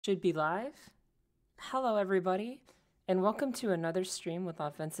Should be live. Hello, everybody, and welcome to another stream with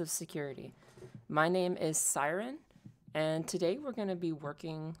Offensive Security. My name is S1REN, and today we're going to be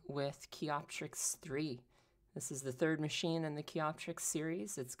working with Kioptrix-3. This is the third machine in the Kioptrix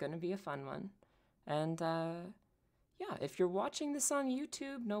series. It's going to be a fun one. And yeah, if you're watching this on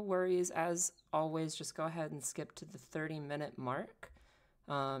YouTube, no worries. As always, just go ahead and skip to the 30-minute mark,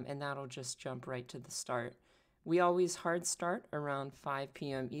 and that'll just jump right to the start. We always hard start around 5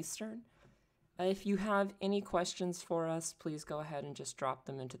 p.m. Eastern. If you have any questions for us, please go ahead and just drop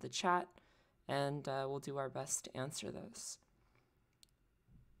them into the chat, and we'll do our best to answer those.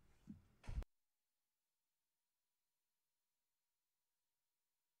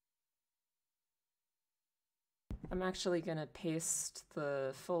 I'm actually going to paste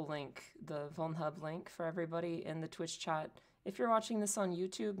the full link, the VulnHub link for everybody in the Twitch chat. If you're watching this on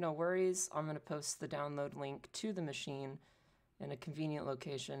YouTube, no worries. I'm going to post the download link to the machine in a convenient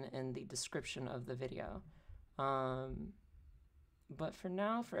location in the description of the video. But for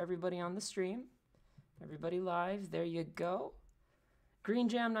now, for everybody on the stream, everybody live, there you go.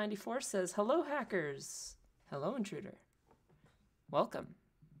 GreenJam94 says, hello, hackers. Hello, intruder. Welcome.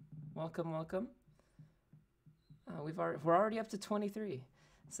 Welcome, welcome. We're already up to 23.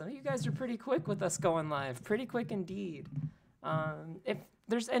 Some of you guys are pretty quick with us going live. Pretty quick indeed. If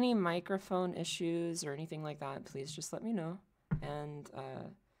there's any microphone issues or anything like that, please just let me know, and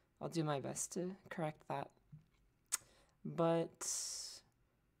I'll do my best to correct that. But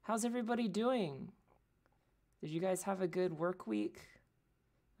how's everybody doing? Did you guys have a good work week?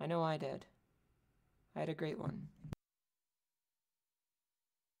 I know I did. I had a great one.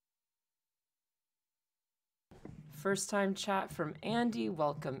 First time chat from Andy.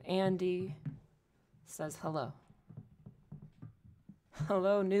 Welcome, Andy. Says hello.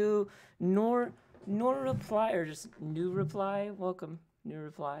 Hello, nor reply, or just new reply. Welcome, new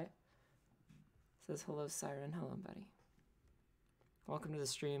reply. Says hello, S1REN. Hello, buddy. Welcome to the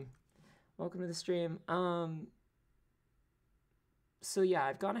stream. Welcome to the stream. So yeah,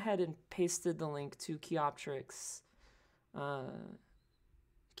 I've gone ahead and pasted the link to Kioptrix-3.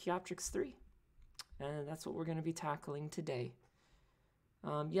 And that's what we're going to be tackling today.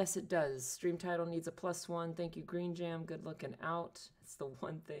 Yes, it does. Stream title needs a +1. Thank you, Green Jam. Good looking out. It's the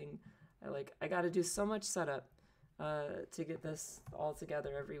one thing I like. I got to do so much setup to get this all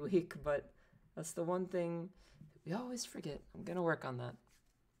together every week, but that's the one thing we always forget. I'm going to work on that.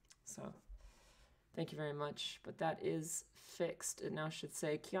 So thank you very much. But that is fixed. It now should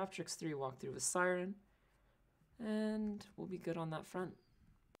say Kioptrix-3 walkthrough with S1REN, and we'll be good on that front.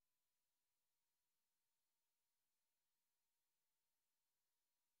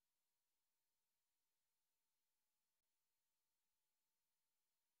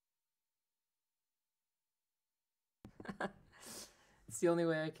 It's the only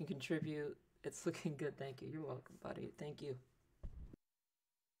way I can contribute. It's looking good. Thank you. You're welcome, buddy. Thank you.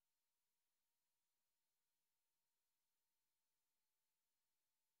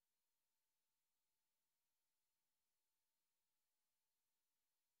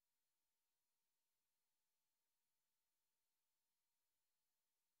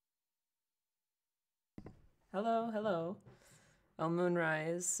 Hello, hello. El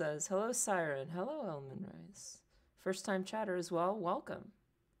Moonrise says, hello, S1REN. Hello, El Moonrise. First time chatter as well. Welcome.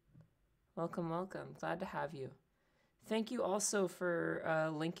 Welcome, welcome. Glad to have you. Thank you also for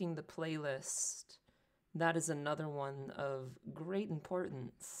linking the playlist. That is another one of great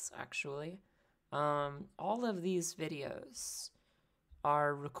importance, actually. All of these videos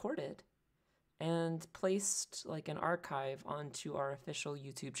are recorded and placed like an archive onto our official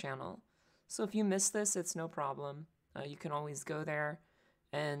YouTube channel. So if you miss this, it's no problem. You can always go there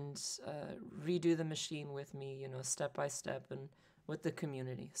and redo the machine with me, you know, step by step and with the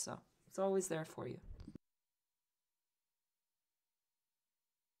community. So it's always there for you.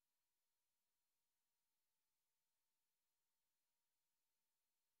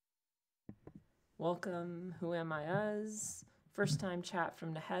 Welcome, who am I as? First time chat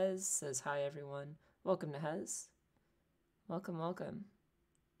from Nehez says, hi everyone. Welcome, Nehez. Welcome, welcome.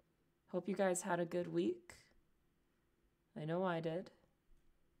 Hope you guys had a good week. I know I did.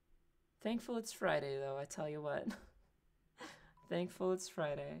 Thankful it's Friday, though, I tell you what. Thankful it's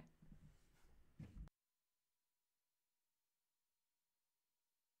Friday.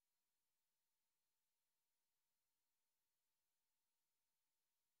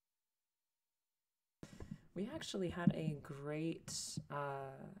 We actually had a great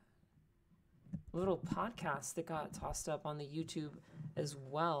little podcast that got tossed up on the YouTube as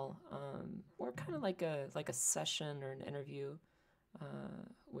well, or kind of like a session or an interview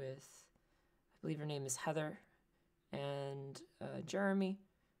with, I believe her name is Heather, and Jeremy.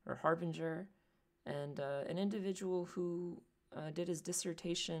 or Harbinger, and an individual who did his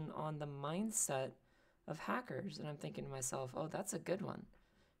dissertation on the mindset of hackers. And I'm thinking to myself, oh, that's a good one,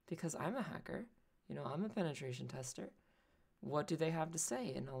 because I'm a hacker. I'm a penetration tester. What do they have to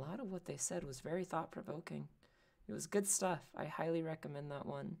say? And a lot of what they said was very thought-provoking. It was good stuff. I highly recommend that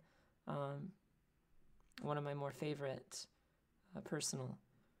one. One of my more favorite personal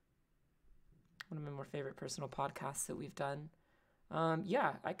podcasts that we've done.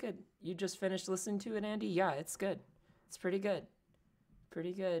 You just finished listening to it, Andy? Yeah, it's good. It's pretty good.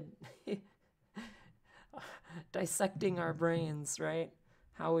 Pretty good. Dissecting our brains, right?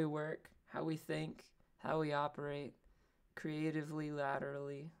 How we work, how we think, how we operate, creatively,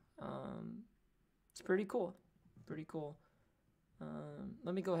 laterally. It's pretty cool. Pretty cool.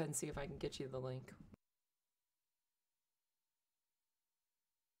 Let me go ahead and see if I can get you the link.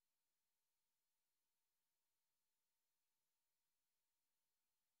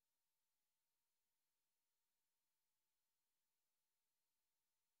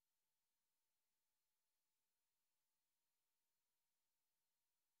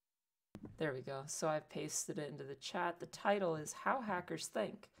 There we go. So I've pasted it into the chat. The title is How Hackers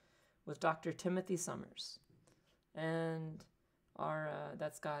Think with Dr. Timothy Summers. And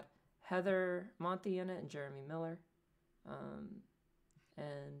that's got Heather Monty in it and Jeremy Miller.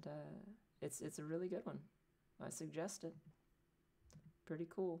 It's a really good one. I suggest it. Pretty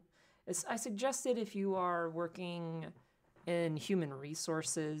cool. I suggest it if you are working in human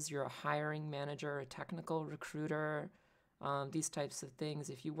resources, you're a hiring manager, a technical recruiter, these types of things.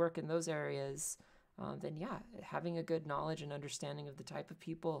 If you work in those areas, then yeah, having a good knowledge and understanding of the type of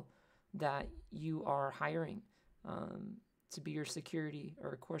people that you are hiring to be your security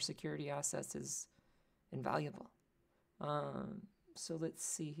or core security assets is invaluable. So let's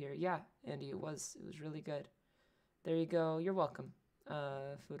see here. Yeah, Andy, it was really good. There you go. You're welcome,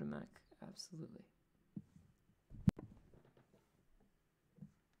 Fudamek. Absolutely.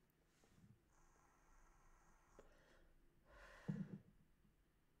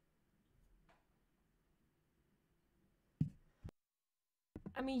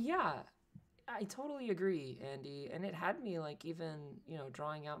 I mean, yeah, I totally agree, Andy. And it had me like even,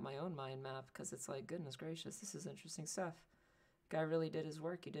 drawing out my own mind map, because it's like, goodness gracious, this is interesting stuff. Guy really did his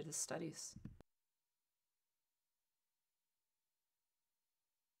work. He did his studies.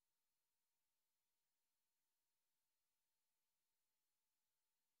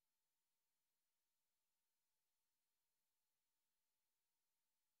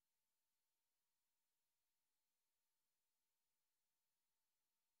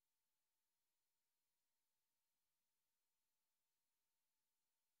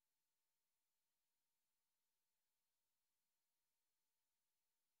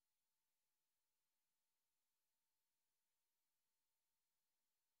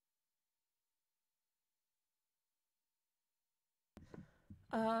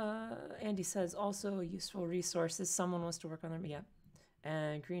 Andy says, also a useful resource if someone wants to work on them. Yeah.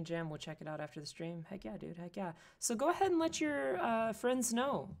 And Green Jam will check it out after the stream. Heck yeah, dude. Heck yeah. So go ahead and let your friends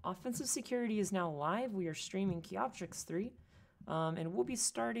know. Offensive Security is now live. We are streaming Kioptrix-3. And we'll be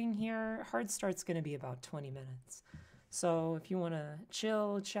starting here. Hard start's going to be about 20 minutes. So if you want to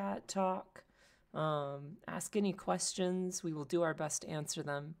chill, chat, talk, ask any questions, we will do our best to answer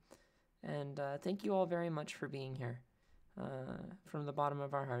them. And thank you all very much for being here. From the bottom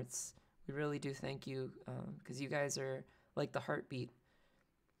of our hearts, we really do thank you, because you guys are like the heartbeat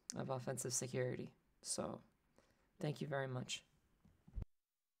of offensive security. So thank you very much.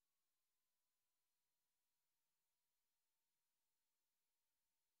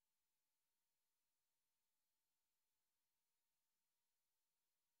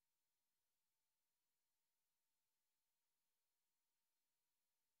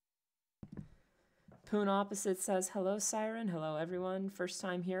 Poon Opposite says, hello, Siren. Hello, everyone. First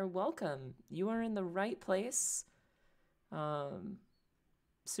time here. Welcome. You are in the right place.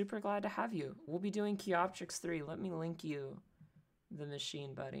 Super glad to have you. We'll be doing Kioptrix-3. Let me link you the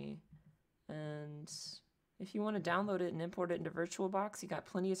machine, buddy. And if you want to download it and import it into VirtualBox, you got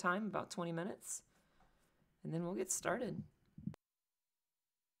plenty of time, about 20 minutes. And then we'll get started.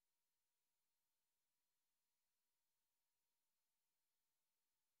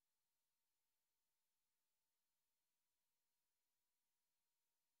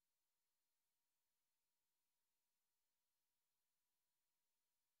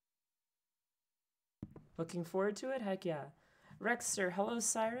 Looking forward to it? Heck yeah. Rexter, hello,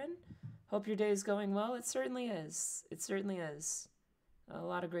 Siren. Hope your day is going well. It certainly is. It certainly is. A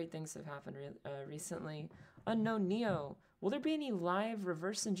lot of great things have happened recently. Unknown Neo, will there be any live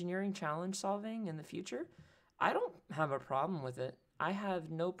reverse engineering challenge solving in the future? I don't have a problem with it. I have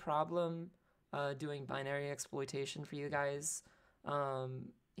no problem doing binary exploitation for you guys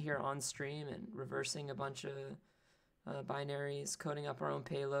here on stream and reversing a bunch of binaries, coding up our own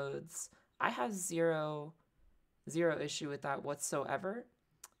payloads. I have zero issue with that whatsoever.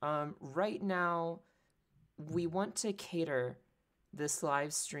 Right now, we want to cater this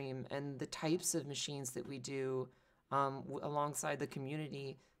live stream and the types of machines that we do alongside the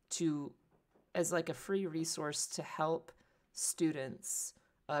community to as like a free resource to help students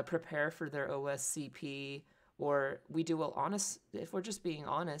prepare for their OSCP, or we do if we're just being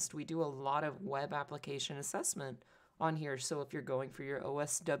honest, we do a lot of web application assessment on here. So if you're going for your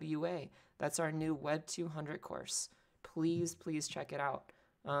OSWA, that's our new Web 200 course. Please check it out.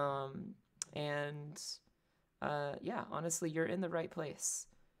 Yeah, honestly, you're in the right place.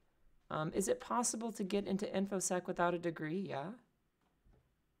 Is it possible to get into InfoSec without a degree? Yeah.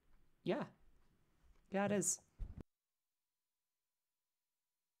 Yeah, it is.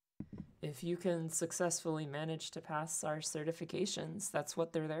 If you can successfully manage to pass our certifications, that's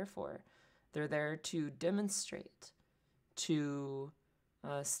what they're there for. They're there to demonstrate to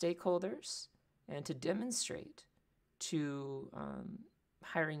stakeholders and to demonstrate to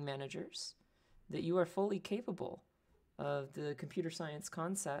hiring managers that you are fully capable of the computer science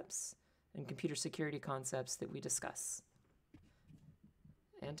concepts and computer security concepts that we discuss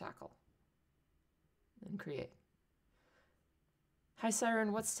and tackle and create. Hi,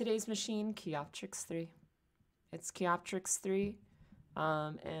 Siren. What's today's machine? Kioptrix-3. It's Kioptrix-3.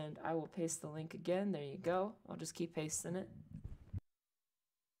 And I will paste the link again. There you go. I'll just keep pasting it.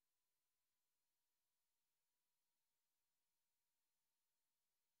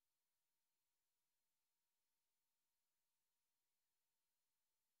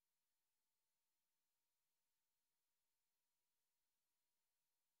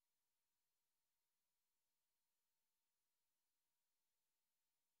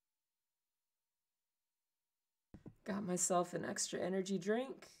 Got myself an extra energy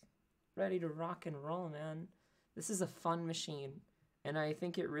drink. Ready to rock and roll, man. This is a fun machine, and I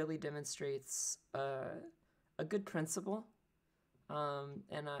think it really demonstrates a good principle,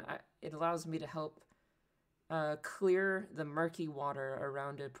 and it allows me to help clear the murky water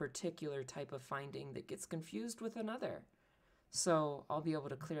around a particular type of finding that gets confused with another. So I'll be able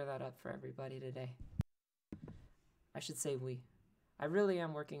to clear that up for everybody today. I should say we. I really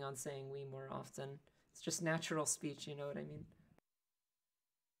am working on saying we more often. It's just natural speech, you know what I mean?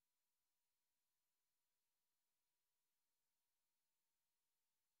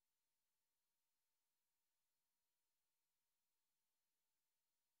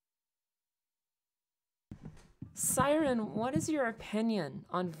 Siren, what is your opinion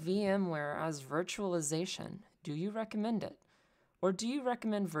on VMware as virtualization? Do you recommend it? Or do you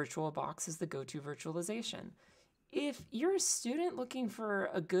recommend VirtualBox as the go-to virtualization? If you're a student looking for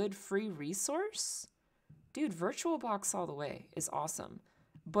a good free resource, dude, VirtualBox all the way is awesome.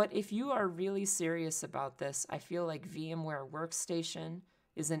 But if you are really serious about this, I feel like VMware Workstation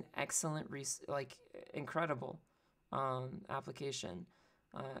is an excellent, incredible application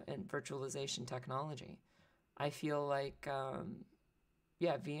and virtualization technology. I feel like,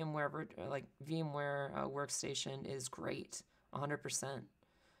 yeah, VMware Workstation is great, 100%.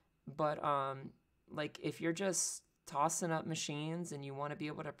 But like if you're just tossing up machines and you want to be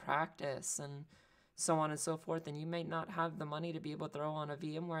able to practice and so on and so forth, and you may not have the money to be able to throw on a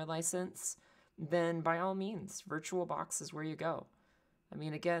VMware license, then by all means, VirtualBox is where you go. I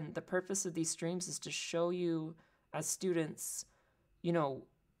mean, again, the purpose of these streams is to show you as students, you know,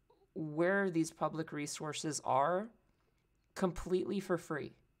 where these public resources are completely for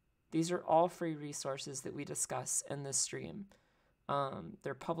free. These are all free resources that we discuss in this stream.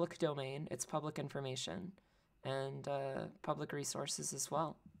 They're public domain, it's public information, and public resources as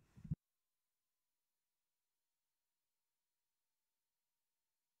well.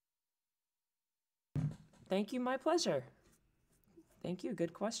 Thank you, my pleasure. Thank you,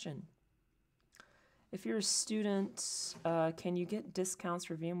 good question. If you're a student, can you get discounts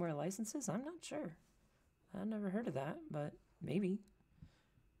for VMware licenses? I'm not sure. I've never heard of that, but maybe.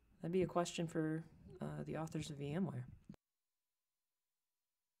 That'd be a question for the authors of VMware.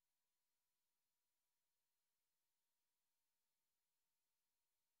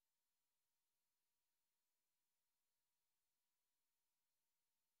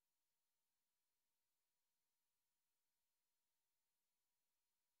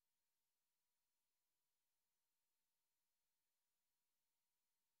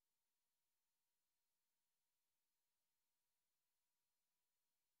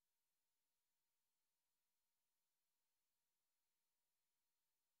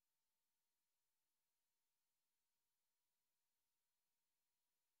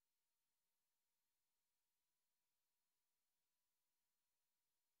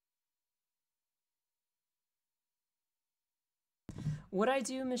 Would I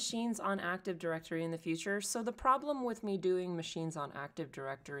do machines on Active Directory in the future? So the problem with me doing machines on Active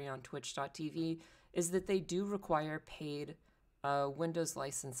Directory on twitch.tv is that they do require paid Windows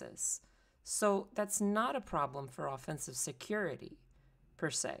licenses. So that's not a problem for offensive security per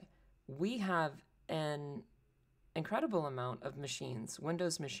se. We have an incredible amount of machines,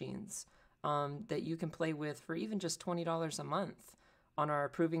 Windows machines, that you can play with for even just $20 a month on our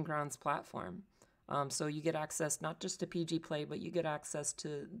Proving Grounds platform. So you get access not just to PG Play, but you get access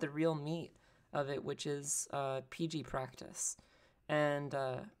to the real meat of it, which is PG practice. And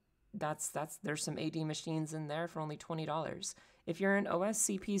there's some AD machines in there for only $20. If you're an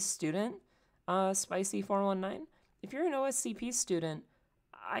OSCP student, Spicy419, if you're an OSCP student,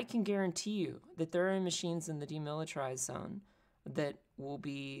 I can guarantee you that there are machines in the demilitarized zone that will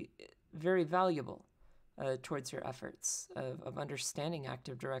be very valuable towards your efforts of understanding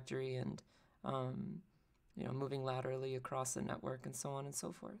Active Directory and moving laterally across the network and so on and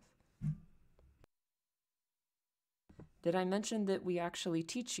so forth. Did I mention that we actually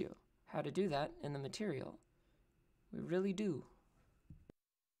teach you how to do that in the material? We really do.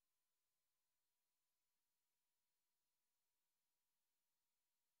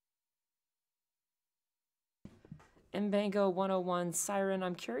 Mbango 101, Siren,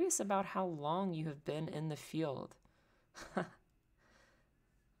 I'm curious about how long you have been in the field.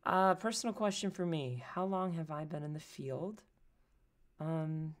 Personal question for me. How long have I been in the field? A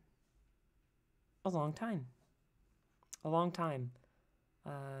long time. A long time.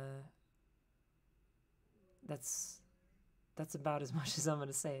 That's about as much as I'm going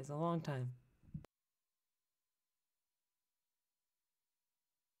to say. It's a long time.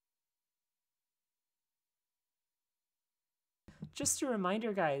 Just a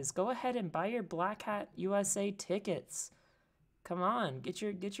reminder, guys, go ahead and buy your Black Hat USA tickets. Come on, get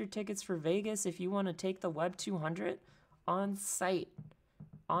your tickets for Vegas if you want to take the Web 200 on site.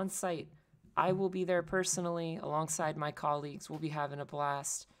 On site. I will be there personally alongside my colleagues. We'll be having a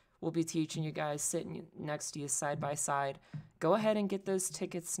blast. We'll be teaching you guys, sitting next to you side by side. Go ahead and get those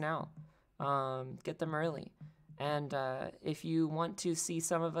tickets now. Get them early. And if you want to see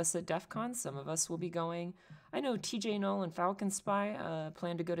some of us at DEF CON, some of us will be going. I know TJ Knoll and Falcon Spy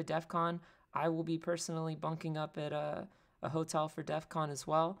plan to go to DEF CON. I will be personally bunking up at a hotel for DEF CON as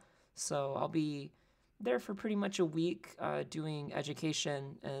well. So I'll be there for pretty much a week doing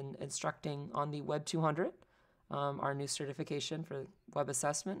education and instructing on the Web 200, our new certification for web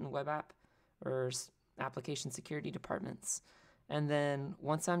assessment and web app or application security departments. And then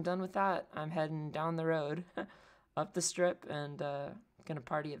once I'm done with that, I'm heading down the road up the strip and going to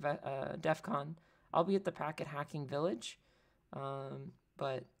party at DEF CON. I'll be at the Packet Hacking Village.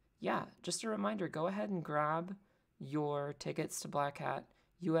 But yeah, just a reminder, go ahead and grab your tickets to Black Hat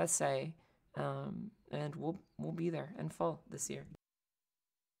USA, and we'll be there in full this year.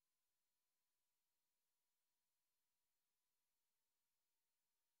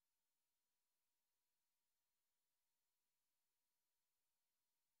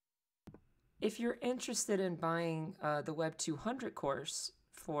 If you're interested in buying the Web 200 course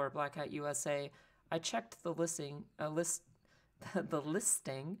for Black Hat USA, I checked the listing, and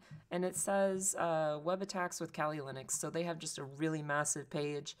it says web attacks with Kali Linux. So they have just a really massive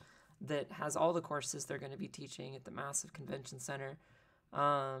page that has all the courses they're going to be teaching at the massive convention center.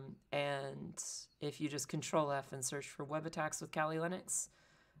 And if you just Control F and search for web attacks with Kali Linux,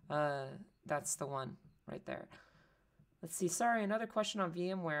 that's the one right there. Let's see. Sorry, another question on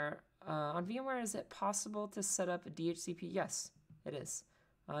VMware. On VMware, is it possible to set up a DHCP? Yes, it is.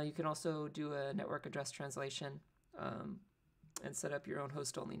 You can also do a network address translation and set up your own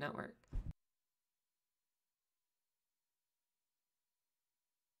host-only network.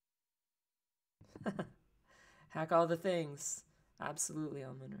 Hack all the things. Absolutely,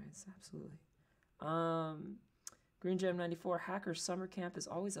 Elmanrise. Absolutely. Green Gem 94, Hacker Summer Camp is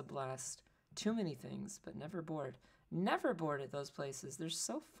always a blast. Too many things, but never bored. Never bored at those places. They're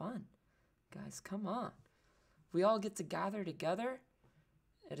so fun. Guys, come on. We all get to gather together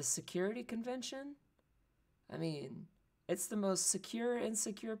at a security convention. I mean, it's the most secure,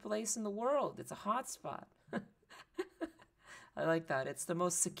 insecure place in the world. It's a hotspot. I like that. It's the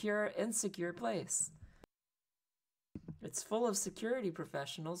most secure, insecure place. It's full of security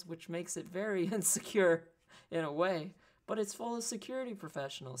professionals, which makes it very insecure in a way, but it's full of security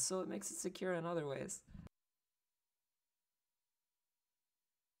professionals, so it makes it secure in other ways.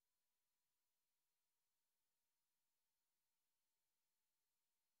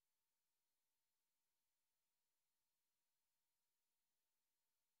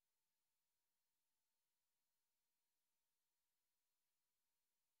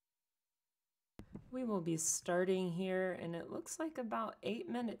 We will be starting here, and it looks like about 8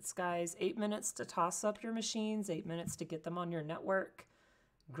 minutes, guys. 8 minutes to toss up your machines, 8 minutes to get them on your network.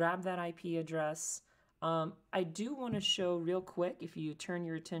 Grab that IP address. I do want to show real quick, if you turn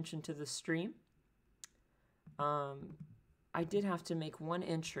your attention to the stream, I did have to make one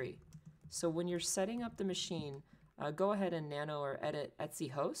entry. So when you're setting up the machine, go ahead and nano or edit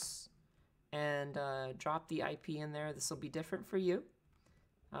Etsy hosts and drop the IP in there. This will be different for you.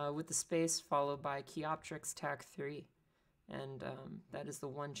 With the space followed by Kioptrix-3. And that is the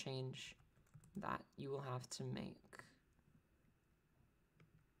one change that you will have to make.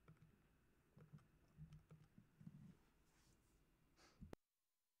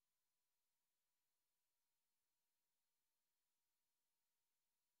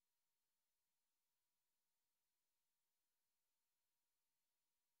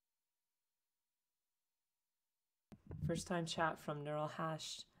 First time chat from Neural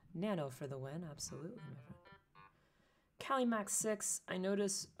Hash. Nano for the win, absolutely, my friend. CaliMax6, I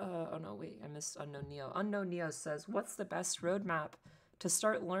notice, oh no, wait, I missed Unknown Neo. Unknown Neo says, what's the best roadmap to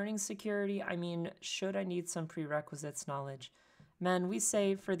start learning security? I mean, should I need some prerequisites knowledge? Man, we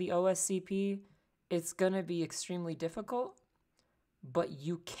say for the OSCP, it's gonna be extremely difficult, but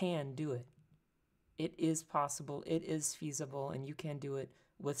you can do it. It is possible, it is feasible, and you can do it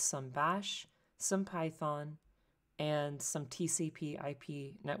with some Bash, some Python, and some TCP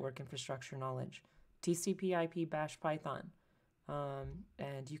IP network infrastructure knowledge. TCP IP Bash Python.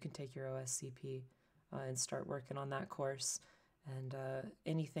 And you can take your OSCP and start working on that course. And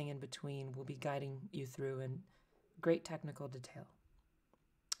anything in between will be guiding you through in great technical detail.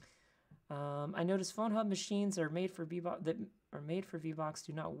 I noticed VulnHub machines are made for VBox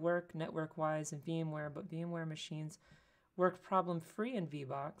do not work network-wise in VMware, but VMware machines work problem-free in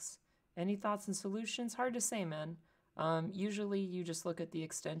VBox. Any thoughts and solutions? Hard to say, man. Usually you just look at the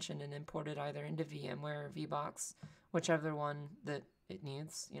extension and import it either into VMware or VBox, whichever one that it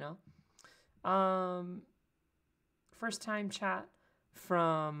needs, you know. First time chat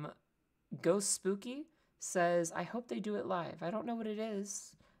from Ghost Spooky says, I hope they do it live. I don't know what it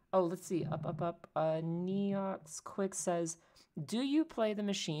is. Oh, let's see. Up. Neox Quick says, do you play the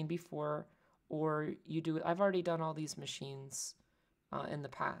machine before or you do it? I've already done all these machines in the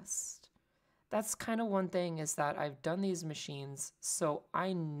past. That's kind of one thing, is that I've done these machines, so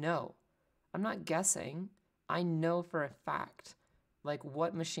I know. I'm not guessing. I know for a fact, like,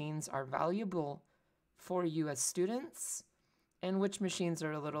 what machines are valuable for you as students and which machines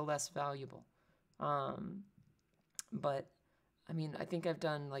are a little less valuable. But, I mean, I think I've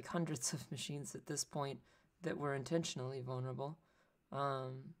done, like, hundreds of machines at this point that were intentionally vulnerable.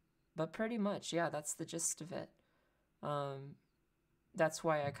 But pretty much, yeah, that's the gist of it. That's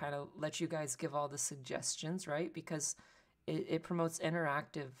why I kind of let you guys give all the suggestions, right? Because it promotes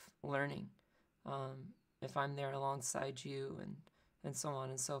interactive learning. If I'm there alongside you and so on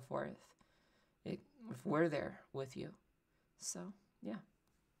and so forth. If we're there with you. So, yeah.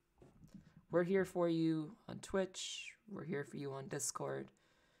 We're here for you on Twitch. We're here for you on Discord.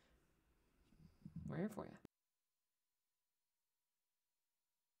 We're here for you.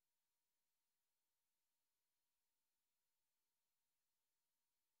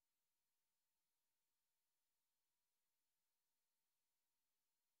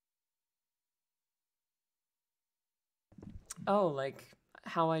 Oh, like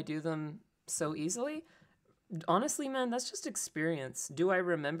how I do them so easily? Honestly, man, that's just experience. Do I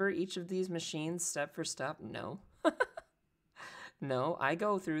remember each of these machines step for step? No. No, I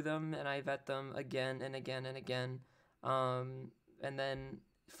go through them and I vet them again and again and again. And then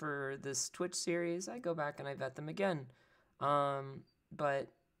for this Twitch series, I go back and I vet them again.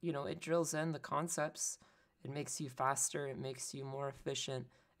 But, you know, it drills in the concepts. It makes you faster. It makes you more efficient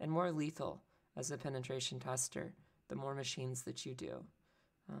and more lethal as a penetration tester. The more machines that you do,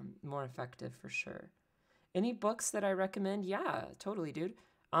 more effective for sure. Any books that I recommend? Yeah, totally, dude.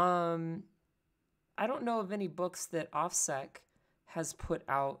 I don't know of any books that OffSec has put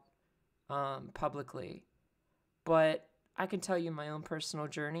out publicly, but I can tell you my own personal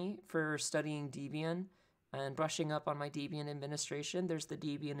journey for studying Debian and brushing up on my Debian administration. There's the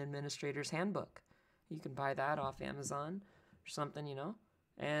Debian Administrator's Handbook. You can buy that off Amazon or something, you know.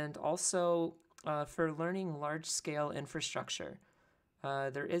 And also for learning large-scale infrastructure,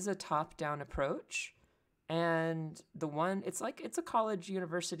 there is a top-down approach. And the one, it's a college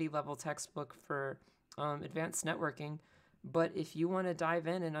university level textbook for advanced networking. But if you want to dive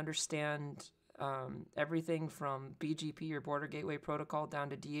in and understand everything from BGP or Border Gateway Protocol down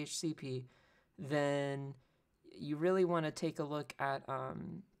to DHCP, then you really want to take a look at,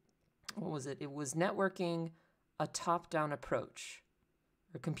 what was it? It was Networking, a Top-Down Approach,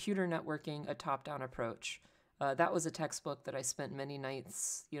 or Computer Networking, a Top-Down Approach. That was a textbook that I spent many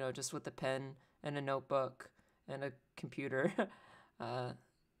nights, just with a pen and a notebook and a computer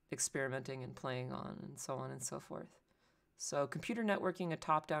experimenting and playing on, and so on and so forth. So Computer Networking, a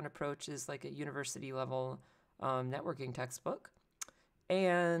Top-Down Approach is like a university level networking textbook.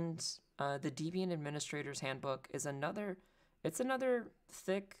 And the Debian Administrator's Handbook is another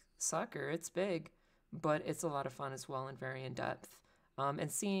thick sucker. It's big, but it's a lot of fun as well and very in-depth.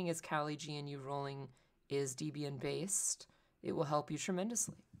 And seeing as Kali GNU rolling is Debian based, it will help you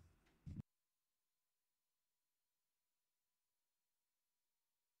tremendously.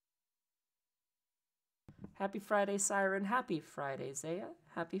 Happy Friday, Siren. Happy Friday, Zaya.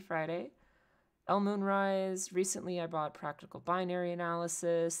 Happy Friday. El Moonrise. Recently, I bought Practical Binary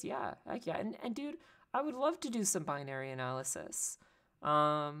Analysis. Yeah, heck yeah. And dude, I would love to do some binary analysis.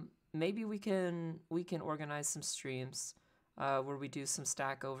 Maybe we can organize some streams where we do some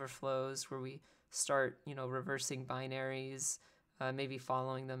Stack Overflows, where we start, reversing binaries, maybe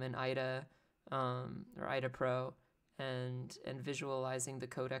following them in IDA or IDA Pro, and visualizing the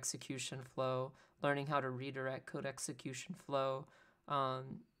code execution flow, learning how to redirect code execution flow,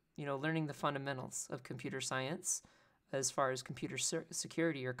 learning the fundamentals of computer science as far as computer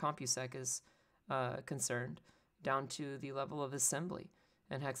security or CompuSec is concerned, down to the level of assembly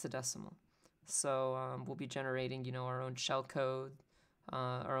and hexadecimal. So we'll be generating, our own shell code,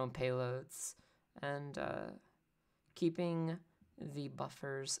 our own payloads, and keeping the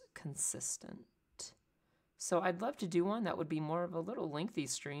buffers consistent. So I'd love to do one that would be more of a little lengthy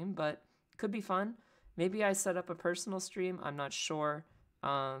stream, but could be fun. Maybe I set up a personal stream. I'm not sure,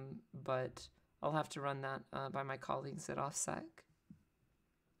 but I'll have to run that by my colleagues at OffSec.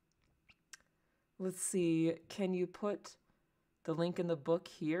 Let's see. Can you put the link in the book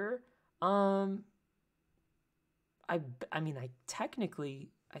here? I technically,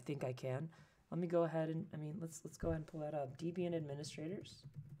 I think I can. Let me go ahead and, let's go ahead and pull that up. Debian Administrators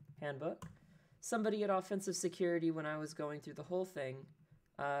Handbook. Somebody at Offensive Security, when I was going through the whole thing,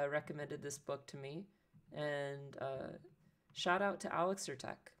 recommended this book to me. And shout out to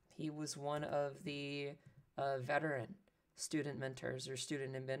Alexertech. He was one of the veteran student mentors or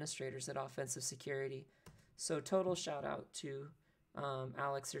student administrators at Offensive Security. So total shout out to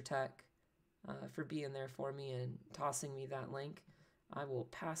Alexertech for being there for me and tossing me that link. I will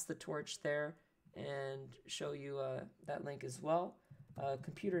pass the torch there and show you that link as well.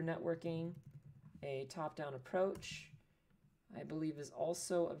 Computer Networking, a Top-Down Approach, I believe is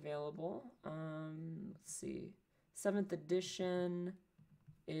also available. Let's see. 7th edition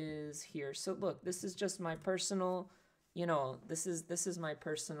is here. So look, this is just my personal, this is my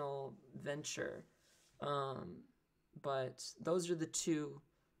personal venture. But those are the two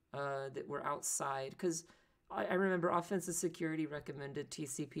that were outside, because I remember Offensive Security recommended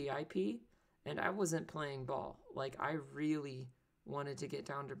TCP/IP, and I wasn't playing ball. Like, I really wanted to get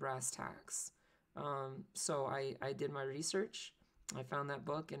down to brass tacks. So I did my research. I found that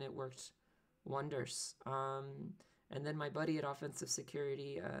book, and it worked wonders. And then my buddy at Offensive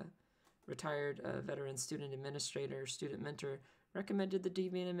Security, retired veteran student administrator, student mentor, recommended the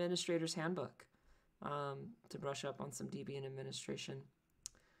Debian Administrator's Handbook to brush up on some Debian administration.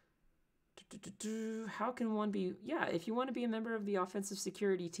 How can one be? Yeah, if you want to be a member of the Offensive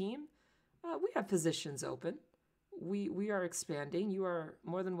Security team, we have positions open. We are expanding. You are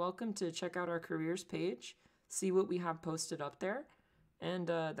more than welcome to check out our careers page, see what we have posted up there, and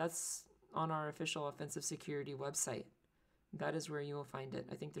that's on our official Offensive Security website. That is where you will find it.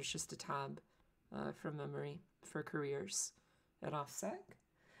 I think there's just a tab from memory for careers at OffSec.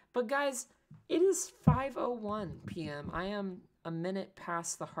 But guys, it is 5:01 p.m. I am a minute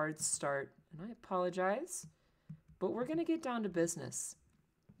past the hard start, and I apologize, but we're going to get down to business.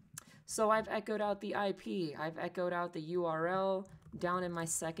 So I've echoed out the IP. I've echoed out the URL down in my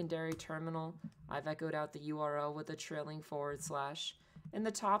secondary terminal. I've echoed out the URL with a trailing /. In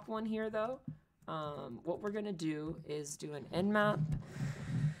the top one here, though, what we're going to do is do an nmap.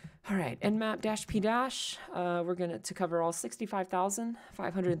 All right, nmap-p-. We're going to cover all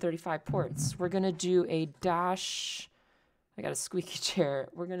 65,535 ports. We're going to do a dash. I got a squeaky chair.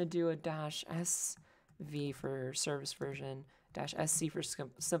 We're going to do a -SV for service version, -SC for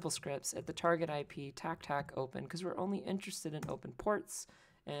simple scripts at the target IP, tac open, because we're only interested in open ports,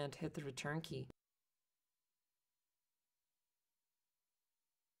 and hit the return key.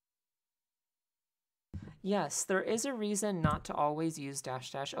 Yes, there is a reason not to always use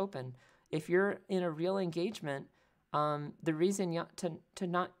 -- open. If you're in a real engagement, the reason to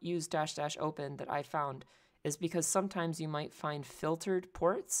not use -- open that I found is because sometimes you might find filtered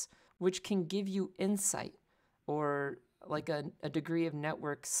ports, which can give you insight or like a degree of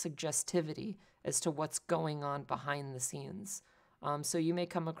network suggestivity as to what's going on behind the scenes. So you may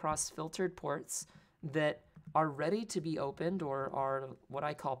come across filtered ports that are ready to be opened, or are what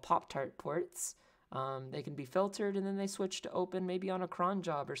I call Pop-Tart ports. They can be filtered and then they switch to open, maybe on a cron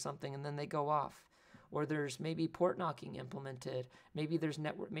job or something, and then they go off. Or there's maybe port knocking implemented. Maybe there's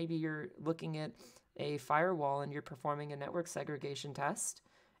network. Maybe you're looking at a firewall and you're performing a network segregation test,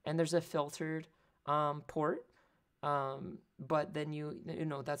 and there's a filtered port. But then you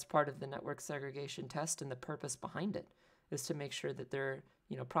know that's part of the network segregation test, and the purpose behind it is to make sure that they're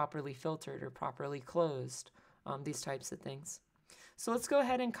properly filtered or properly closed. These types of things. So let's go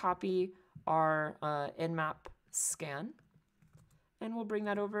ahead and copy our nmap scan, and we'll bring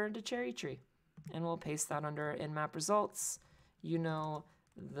that over into Cherry Tree, and we'll paste that under our nmap results. You know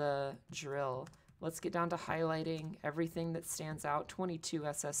the drill. Let's get down to highlighting everything that stands out. 22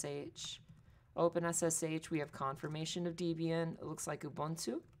 SSH. Open SSH, we have confirmation of Debian. It looks like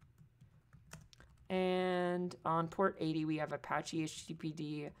Ubuntu. And on port 80, we have Apache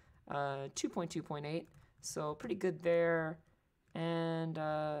HTTPD 2.2.8. So pretty good there. And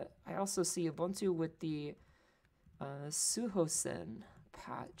I also see Ubuntu with the Suhosen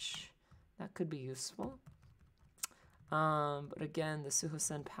patch. That could be useful. But again, the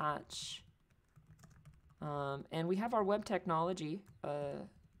Suhosen patch. And we have our web technology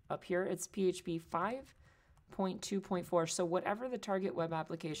up here. It's PHP 5.2.4. So whatever the target web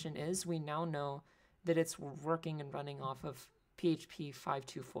application is, we now know that it's working and running off of PHP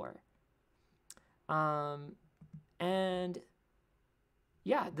 5.2.4. And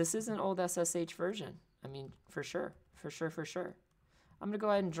yeah, this is an old SSH version. I mean, for sure. I'm going to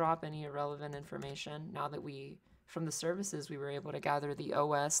go ahead and drop any irrelevant information now that from the services, we were able to gather the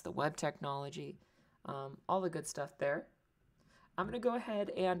OS, the web technology, all the good stuff there. I'm going to go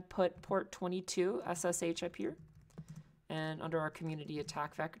ahead and put port 22 SSH up here and under our community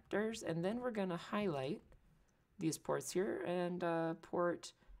attack vectors, and then we're going to highlight these ports here and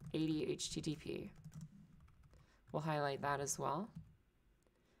port 80 HTTP. We'll highlight that as well.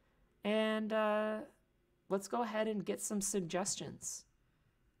 And let's go ahead and get some suggestions.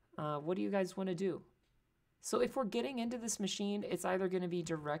 What do you guys want to do? So if we're getting into this machine, it's either going to be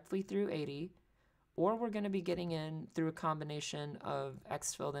directly through 80, or we're going to be getting in through a combination of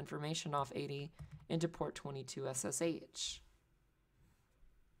exfilled information off 80 into port 22 SSH.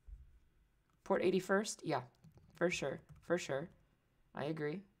 Port 80 first? Yeah, for sure. I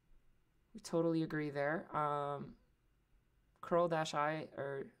agree. We totally agree there. Curl-I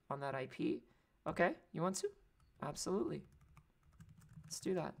or on that IP. Okay, you want to? Absolutely. Let's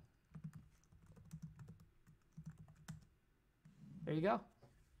do that. There you go.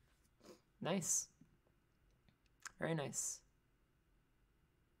 Nice. Very nice.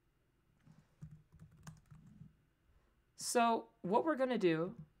 So what we're going to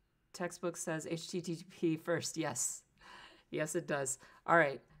do, textbook says HTTP first. Yes. Yes, it does. All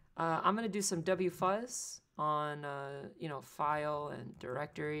right. I'm going to do some wfuzz on, file and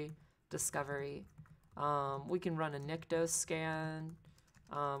directory discovery. We can run a NICDOS scan.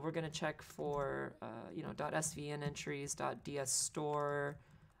 We're going to check for, .svn entries, .dsstore.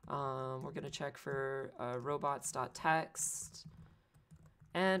 We're going to check for robots.txt.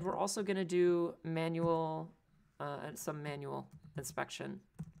 And we're also going to do some manual inspection.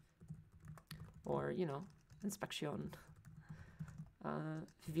 Or, inspection.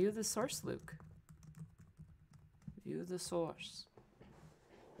 View the source, Luke. View the source.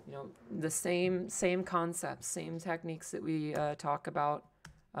 The same concepts, same techniques that we talk about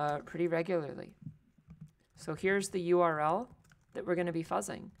pretty regularly. So here's the URL that we're going to be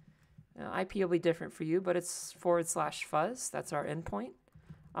fuzzing. IP will be different for you, but it's /fuzz. That's our endpoint.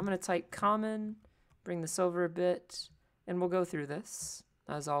 I'm going to type common, bring this over a bit, and we'll go through this.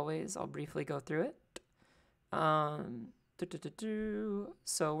 As always, I'll briefly go through it.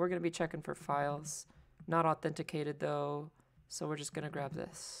 So we're going to be checking for files. Not authenticated though, so we're just going to grab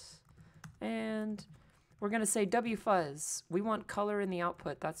this. And we're going to say wfuzz. We want color in the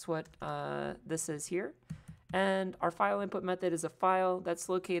output. That's what this is here. And our file input method is a file that's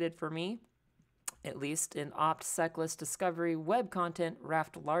located for me, at least, in opt/seclist discovery web content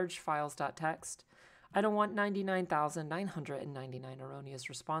raft large files.txt. I don't want 99,999 erroneous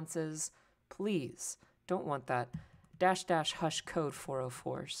responses. Please, don't want that. -- hush code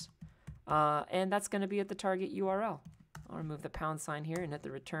 404s. And that's going to be at the target URL. I'll remove the # here and hit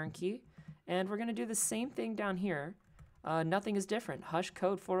the return key. And we're going to do the same thing down here. Nothing is different. Hush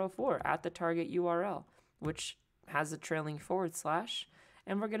code 404 at the target URL, which has a trailing /.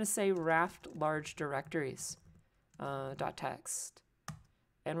 And we're going to say raft large directories .txt.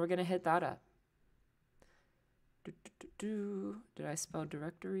 And we're going to hit that up. Did I spell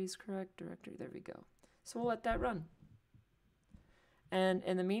directories correct? Directory, there we go. So we'll let that run. And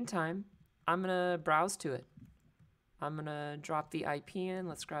in the meantime, I'm gonna browse to it. I'm gonna drop the IP in.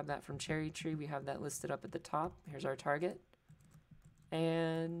 Let's grab that from Cherry Tree. We have that listed up at the top. Here's our target.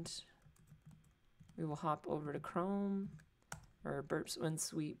 And we will hop over to Chrome, or Burp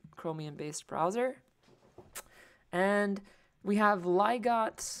Suite Chromium-based browser. And we have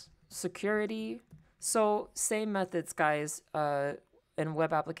Ligot security. So same methods, guys, in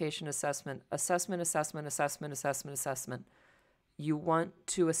web application assessment. Assessment. You want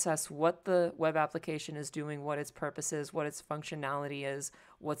to assess what the web application is doing, what its purpose is, what its functionality is,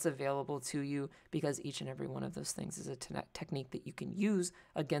 what's available to you, because each and every one of those things is a technique that you can use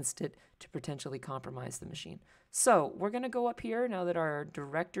against it to potentially compromise the machine. So we're going to go up here now that our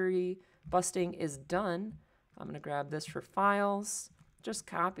directory busting is done. I'm going to grab this for files, just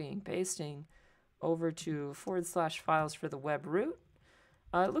copying, pasting over to /files for the web root.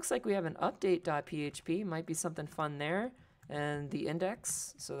 It looks like we have an update.php, might be something fun there. And the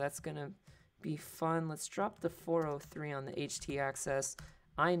index, so that's going to be fun. Let's drop the 403 on the htaccess.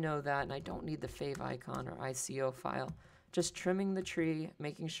 I know that, and I don't need the fave icon or ICO file. Just trimming the tree,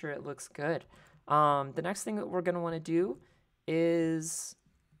 making sure it looks good. The next thing that we're going to want to do is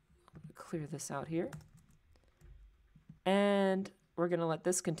clear this out here. And we're going to let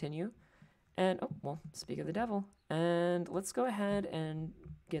this continue. And, oh, well, speak of the devil. And let's go ahead and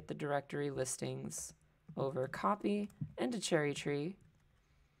get the directory listings over copy into Cherry Tree,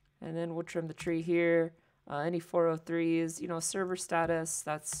 and then we'll trim the tree here. Any 403s, you know, server status,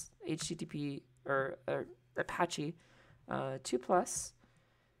 that's HTTP or Apache 2+.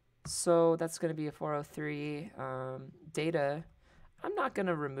 So that's going to be a 403. Data, I'm not going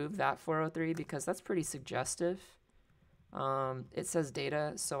to remove that 403 because that's pretty suggestive. It says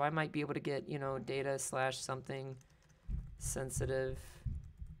data, so I might be able to get, you know, data / something sensitive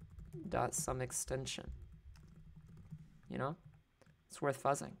dot some extension. You know, it's worth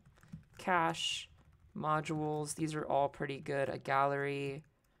fuzzing. Cache, modules, these are all pretty good. A gallery,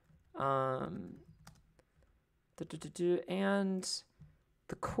 and the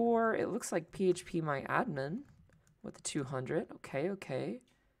core, it looks like PHP my admin with the 200. Okay.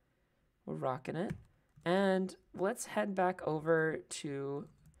 We're rocking it. And let's head back over to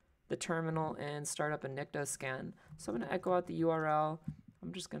the terminal and start up a Nicto scan. So I'm going to echo out the URL.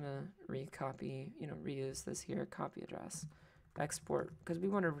 I'm just going to reuse this here, copy address, export, because we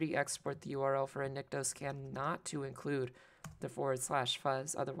want to re-export the URL for a Nicto scan, not to include the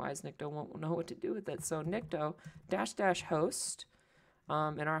 /fuzz. Otherwise, Nicto won't know what to do with it. So Nicto --host,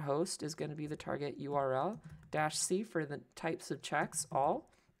 and our host is going to be the target URL, -c for the types of checks, all,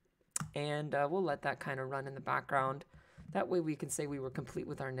 and we'll let that kind of run in the background. That way we can say we were complete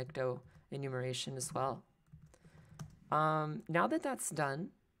with our Nicto enumeration as well. Now that that's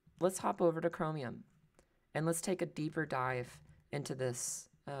done, let's hop over to Chromium and let's take a deeper dive into this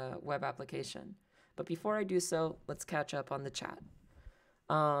web application. But before I do so, let's catch up on the chat.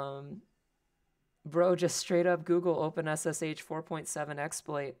 Bro, just straight up Google OpenSSH 4.7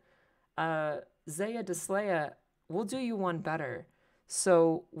 exploit. Zaya Deslaya, we'll do you one better.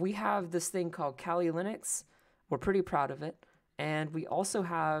 So we have this thing called Kali Linux. We're pretty proud of it. And we also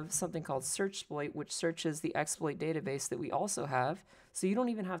have something called Searchsploit, which searches the exploit database that we also have. So you don't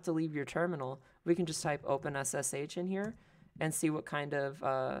even have to leave your terminal. We can just type OpenSSH in here and see what kind of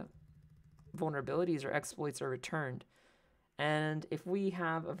vulnerabilities or exploits are returned. And if we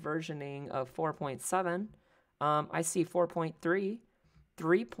have a versioning of 4.7, I see 4.3,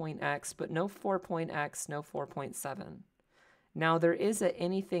 3.x, but no 4.x, no 4.7. Now there is a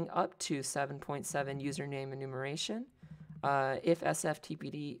anything up to 7.7 username enumeration. If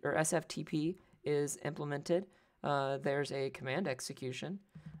SFTP is implemented, there's a command execution.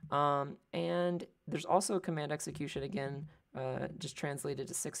 And there's also a command execution, again, just translated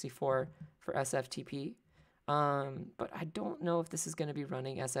to 64 for SFTP. But I don't know if this is going to be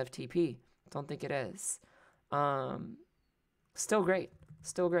running SFTP. Don't think it is. Still great.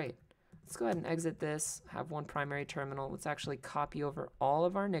 Let's go ahead and exit this, have one primary terminal. Let's actually copy over all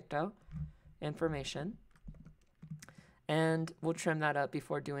of our Nicto information. And we'll trim that up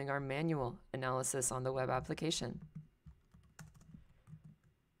before doing our manual analysis on the web application.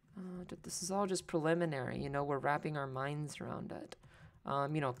 This is all just preliminary. You know, we're wrapping our minds around it.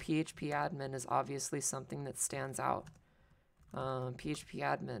 PHP admin is obviously something that stands out. PHP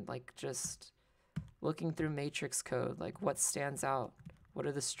admin, like just looking through matrix code, like what stands out? What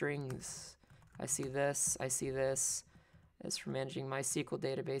are the strings? I see this. As for managing MySQL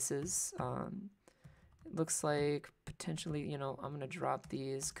databases, it looks like potentially, I'm going to drop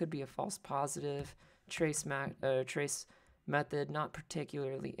these. Could be a false positive. trace method, not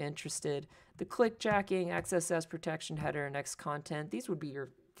particularly interested. The clickjacking, XSS protection header, and X content, these would be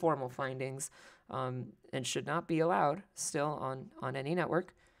your formal findings, and should not be allowed still on any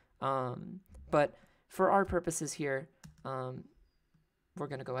network. But for our purposes here, we're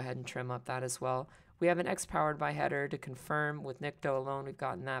going to go ahead and trim up that as well. We have an X powered by header to confirm with Nikto alone. We've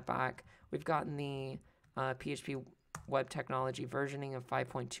gotten that back. We've gotten the PHP web technology versioning of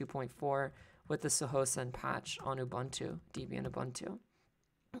 5.2.4 with the Sohosen patch on Ubuntu, Debian Ubuntu.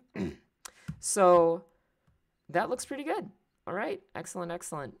 So that looks pretty good. All right, excellent,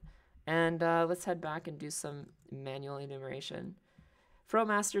 excellent. And let's head back and do some manual enumeration.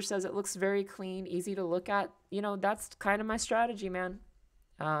 Fromaster says it looks very clean, easy to look at. You know, that's kind of my strategy, man.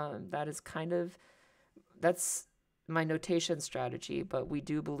 That's my notation strategy, but we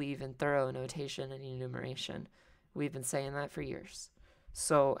do believe in thorough notation and enumeration. We've been saying that for years.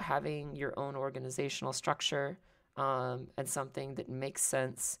 So having your own organizational structure and something that makes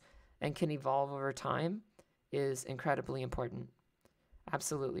sense and can evolve over time is incredibly important.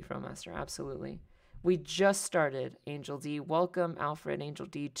 Absolutely, Fromaster, absolutely. We just started Angel D. Welcome, Alfred, Angel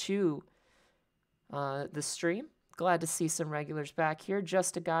D, to the stream. Glad to see some regulars back here.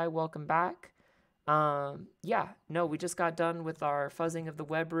 Just a Guy, welcome back. Yeah, no, we just got done with our fuzzing of the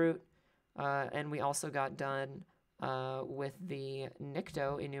web root, and we also got done with the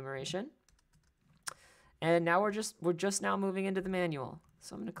Nikto enumeration. And now we're just now moving into the manual.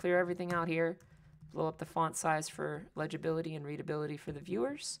 So I'm going to clear everything out here, blow up the font size for legibility and readability for the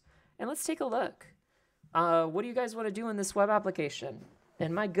viewers, and let's take a look. What do you guys want to do in this web application?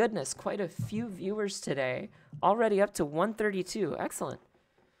 And my goodness, quite a few viewers today, already up to 132. Excellent.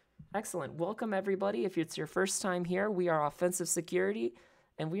 Excellent. Welcome, everybody. If it's your first time here, we are Offensive Security,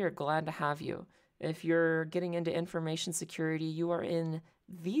 and we are glad to have you. If you're getting into information security, you are in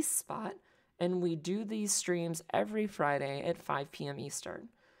the spot, and we do these streams every Friday at 5 p.m. Eastern.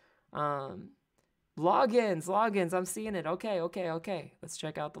 Logins, I'm seeing it. Okay. Let's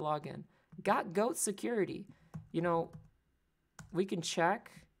check out the login. Got Goat Security. You know, we can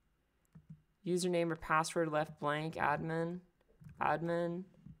check username or password left blank, admin,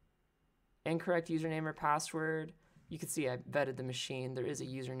 incorrect username or password. You can see I vetted the machine. There is a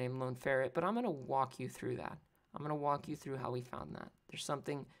username Lone Ferret, but I'm going to walk you through that. I'm going to walk you through how we found that. There's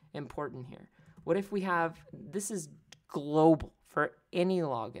something important here. What if we have, this is global for any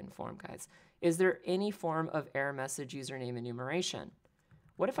login form, guys. Is there any form of error message username enumeration?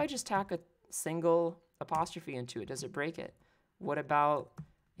 What if I just tack a single apostrophe into it? Does it break it? What about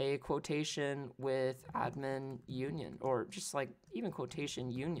a quotation with admin union, or just like even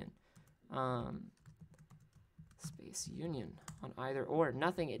quotation union? Space union on either or.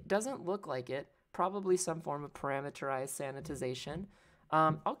 Nothing. It doesn't look like it. Probably some form of parameterized sanitization.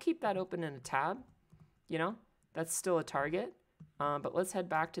 I'll keep that open in a tab. You know, that's still a target. But let's head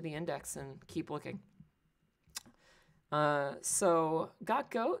back to the index and keep looking. So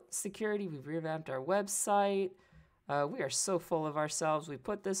got Goat Security. We've revamped our website. We are so full of ourselves. We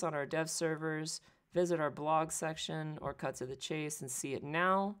put this on our dev servers. Visit our blog section or cut to the chase and see it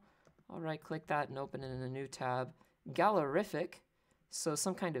now. I'll right click that and open it in a new tab. Gallerific. So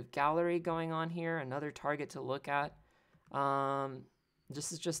some kind of gallery going on here. Another target to look at.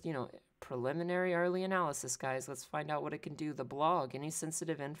 This is just, you know, preliminary early analysis, guys. Let's find out what it can do. The blog. Any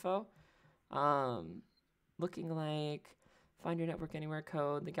sensitive info? Looking like find your network anywhere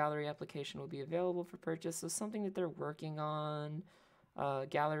code. The gallery application will be available for purchase. So something that they're working on.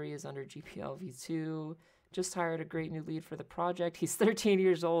 Gallery is under GPL v2. Just hired a great new lead for the project. He's 13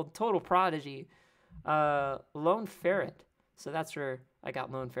 years old. Total prodigy. Lone Ferret. So that's where I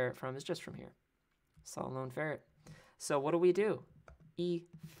got Lone Ferret from. It's just from here. Saw Lone Ferret. So what do?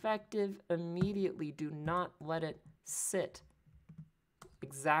 Effective immediately. Do not let it sit.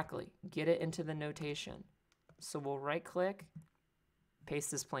 Exactly. Get it into the notation. So we'll right click,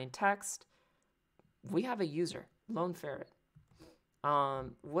 paste this plain text. We have a user, Lone Ferret.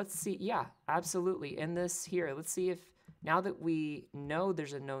 Let's see. Yeah, absolutely. In this here, let's see if now that we know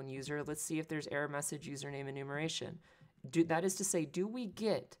there's a known user, let's see if there's error message username enumeration. That is to say, do we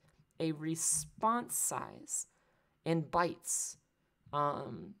get a response size in bytes,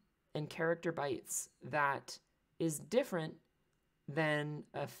 in character bytes that is different than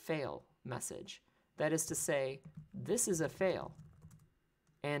a fail message? That is to say, this is a fail,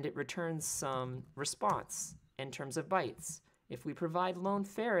 and it returns some response in terms of bytes. If we provide Lone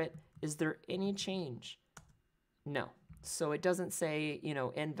Ferret, is there any change? No. So it doesn't say, you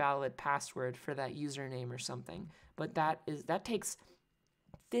know, invalid password for that username or something. But that takes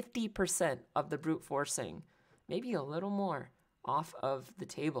 50% of the brute forcing, maybe a little more, off of the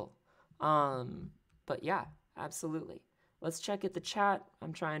table. But But yeah, absolutely. Let's check at the chat.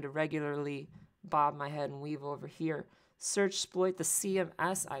 I'm trying to regularly bob my head and weave over here. Search exploit the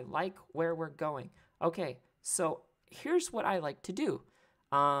CMS. I like where we're going. Okay, so here's what I like to do.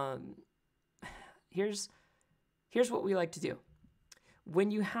 Here's what we like to do.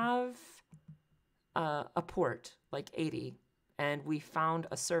 When you have a port like 80 and we found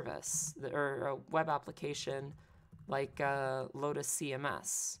a service or a web application like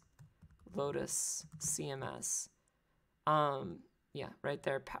Lotus CMS. Yeah, right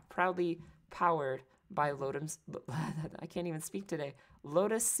there. Proudly powered by Lotus. I can't even speak today.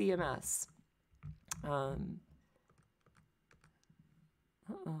 Lotus CMS. Was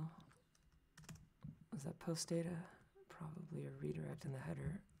that post data? Probably a redirect in the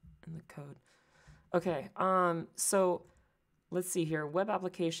header in the code. Okay, so let's see here. Web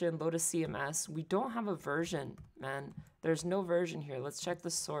application, Lotus CMS. We don't have a version, man. There's no version here. Let's check the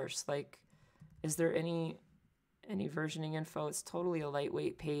source. Like, is there any versioning info? It's totally a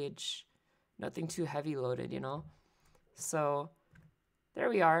lightweight page. Nothing too heavy loaded, you know? So there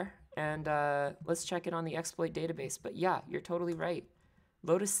we are. And let's check it on the exploit database. But yeah, you're totally right.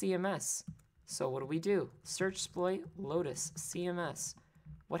 Lotus CMS. So what do? Search exploit Lotus CMS.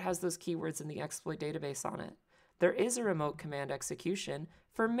 What has those keywords in the exploit database on it? There is a remote command execution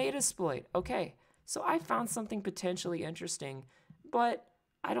for Metasploit. Okay, so I found something potentially interesting, but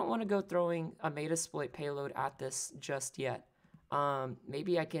I don't want to go throwing a Metasploit payload at this just yet.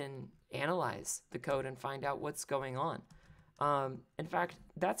 Maybe I can analyze the code and find out what's going on. In fact,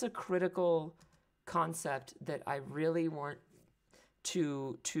 that's a critical concept that I really want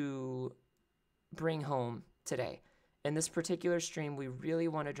to bring home today. In this particular stream, we really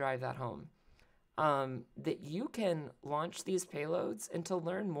want to drive that home. That you can launch these payloads, and to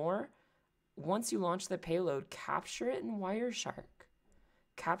learn more, once you launch the payload, capture it in Wireshark.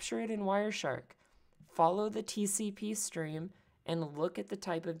 Follow the TCP stream and look at the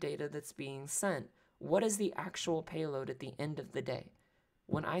type of data that's being sent. What is the actual payload at the end of the day?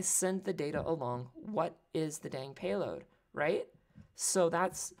 When I send the data along, what is the dang payload, right? So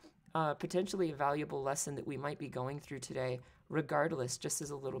that's potentially a valuable lesson that we might be going through today, regardless, just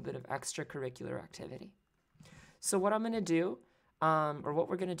as a little bit of extracurricular activity. So what I'm going to do, or what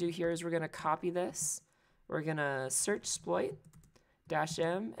we're going to do here is we're going to copy this. We're going to search exploit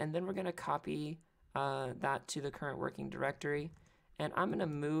 -m, and then we're going to copy that to the current working directory. And I'm going to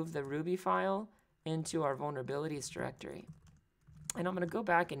move the Ruby file into our vulnerabilities directory. And I'm going to go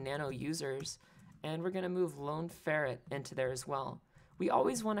back in nano users, and we're going to move lone ferret into there as well. We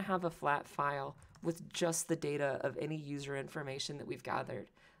always want to have a flat file with just the data of any user information that we've gathered.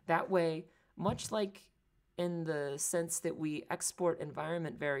 That way, much like in the sense that we export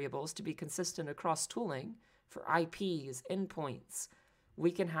environment variables to be consistent across tooling for IPs, endpoints,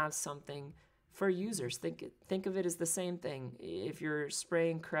 we can have something for users. Think of it as the same thing. If you're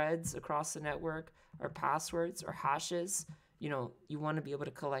spraying creds across the network, or passwords or hashes, you want to be able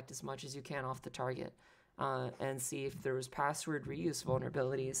to collect as much as you can off the target. And see if there was password reuse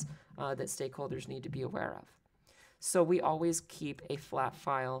vulnerabilities that stakeholders need to be aware of. So we always keep a flat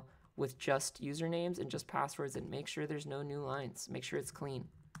file with just usernames and just passwords, and make sure there's no new lines. Make sure it's clean.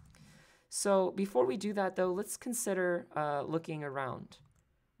 So before we do that, though, let's consider looking around.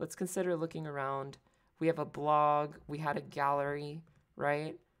 We have a blog. We had a gallery,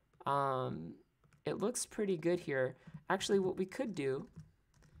 right? It looks pretty good here. Actually, what we could do,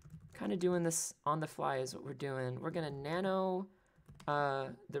 kind of doing this on the fly is what we're doing. We're going to nano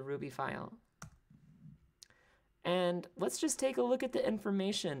the Ruby file. And let's just take a look at the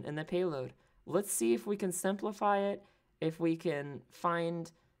information in the payload. Let's see if we can simplify it, if we can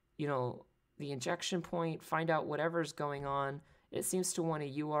find, the injection point, find out whatever's going on. It seems to want a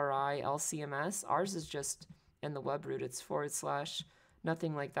URI LCMS. Ours is just in the web root. It's /.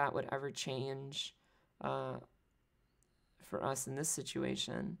 Nothing like that would ever change for us in this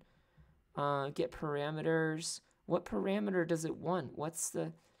situation. Get parameters. What parameter does it want? What's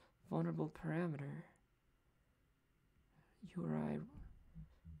the vulnerable parameter? URI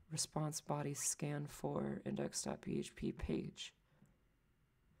response body scan for index.php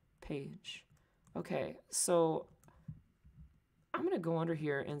page. Okay, so I'm going to go under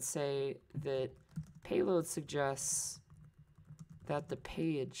here and say that payload suggests that the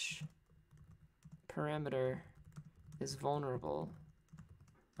page parameter is vulnerable,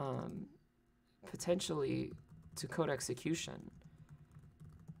 potentially to code execution.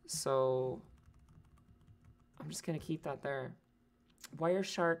 So I'm just going to keep that there.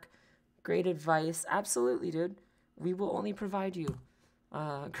 Wireshark, great advice. Absolutely, dude. We will only provide you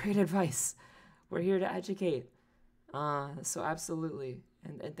great advice. We're here to educate. So absolutely.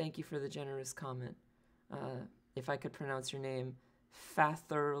 And thank you for the generous comment. if I could pronounce your name,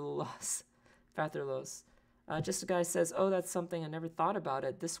 Fatherlos. Fatherlos. Just a guy says, oh, that's something I never thought about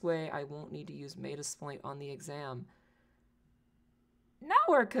it. This way I won't need to use Metasploit on the exam. Now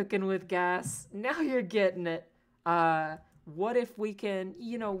we're cooking with gas. Now you're getting it. What if we can,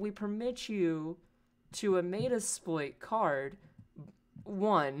 we permit you to a Metasploit card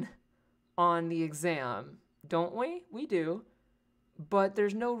 1 on the exam, don't we? We do. But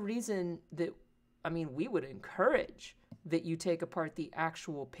there's no reason that, we would encourage that you take apart the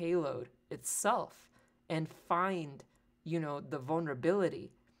actual payload itself and find, the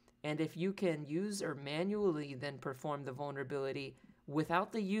vulnerability. And if you can use or manually then perform the vulnerability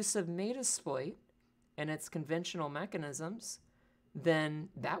without the use of Metasploit and its conventional mechanisms, then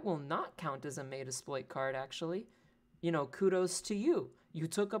that will not count as a Metasploit card, actually. Kudos to you. You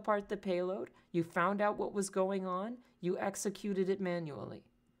took apart the payload, you found out what was going on, you executed it manually.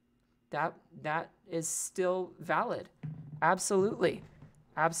 That is still valid. Absolutely.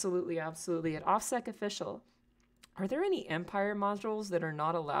 Absolutely, absolutely. At OffSec official, are there any Empire modules that are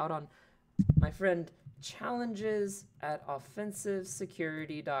not allowed on, my friend, challenges at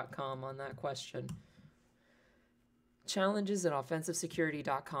offensivesecurity.com on that question. Challenges at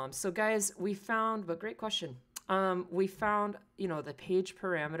offensivesecurity.com. So guys, we found, but great question. We found, the page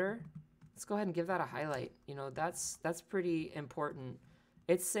parameter. Let's go ahead and give that a highlight. That's pretty important.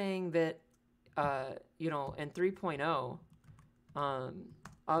 It's saying that, in 3.0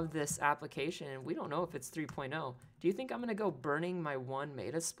 of this application, and we don't know if it's 3.0. Do you think I'm going to go burning my one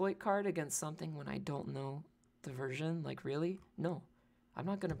Metasploit card against something when I don't know the version? Like, really? No. I'm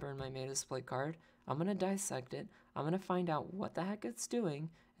not going to burn my Metasploit card. I'm going to dissect it. I'm going to find out what the heck it's doing,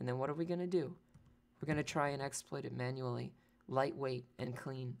 and then what are we going to do? We're going to try and exploit it manually, lightweight and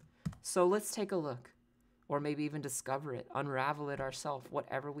clean. So let's take a look, or maybe even discover it, unravel it ourselves,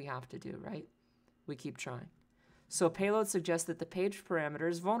 whatever we have to do, right? We keep trying. So payload suggests that the page parameter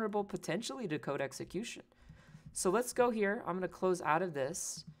is vulnerable potentially to code execution. So let's go here. I'm going to close out of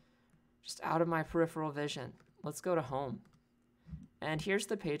this, just out of my peripheral vision. Let's go to home. And here's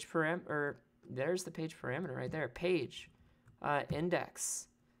the page parameter, there's the page parameter right there, page, index.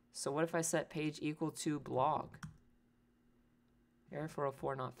 So what if I set page equal to blog? Error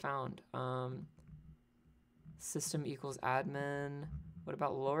 404 not found. System equals admin. What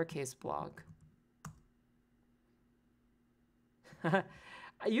about lowercase blog?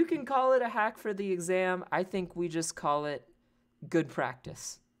 You can call it a hack for the exam. I think we just call it good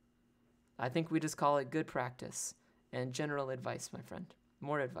practice. I think we just call it good practice and general advice, my friend.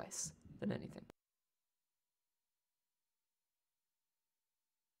 More advice than anything.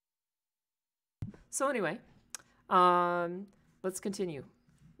 So anyway, let's continue.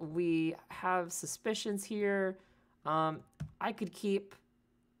 We have suspicions here. I could keep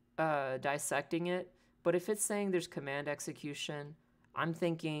dissecting it, but if it's saying there's command execution, I'm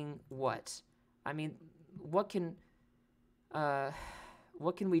thinking what? What can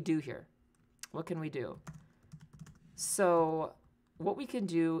we do here? What can we do? So what we can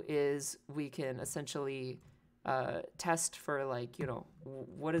do is we can essentially test for, like,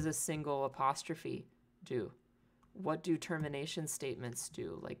 what does a single apostrophe do? What do termination statements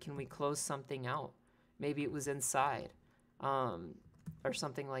do? Like, can we close something out? Maybe it was inside, or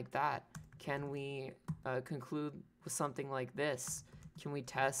something like that. Can we conclude with something like this? Can we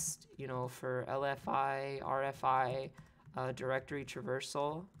test, for LFI, RFI, directory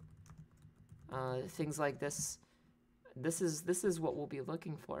traversal, things like this? This is what we'll be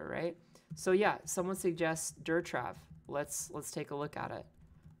looking for, right? So yeah, someone suggests dirtrav. Let's take a look at it.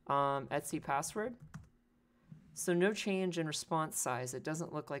 Etsy password. So no change in response size. It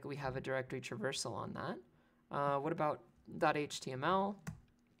doesn't look like we have a directory traversal on that. What about .html?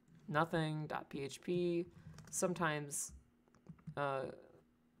 Nothing. .php. Sometimes the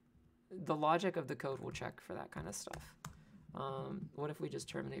logic of the code will check for that kind of stuff. What if we just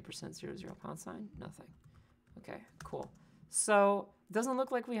terminate %00 pound sign? Nothing. Okay, cool. So doesn't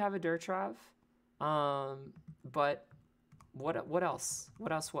look like we have a dirtrav, but what else?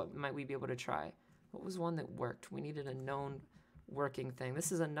 What might we be able to try? What was one that worked? We needed a known working thing.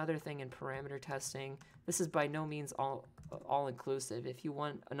 This is another thing in parameter testing. This is by no means all inclusive. If you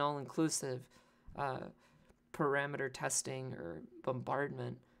want an all inclusive parameter testing or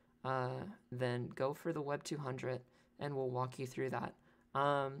bombardment, then go for the Web 200, and we'll walk you through that.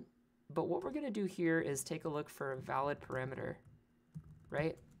 But what we're going to do here is take a look for a valid parameter,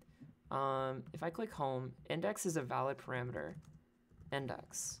 right? If I click home, index is a valid parameter.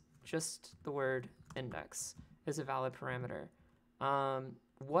 Index, just the word index is a valid parameter.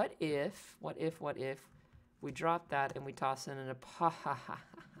 What if we drop that and we toss in an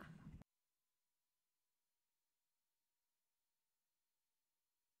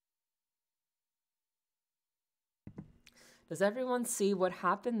Does everyone see what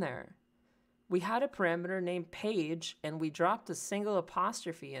happened there? We had a parameter named page and we dropped a single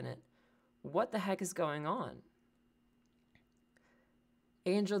apostrophe in it. What the heck is going on?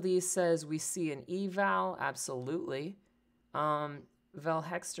 Angel D says we see an eval. Absolutely. Vel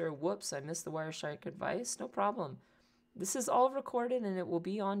Hexter, whoops, I missed the Wireshark advice. No problem. This is all recorded and it will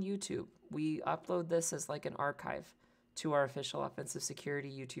be on YouTube. We upload this as like an archive to our official Offensive Security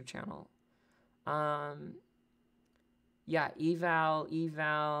YouTube channel. Yeah, eval,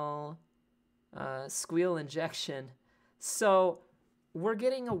 squeal injection. So we're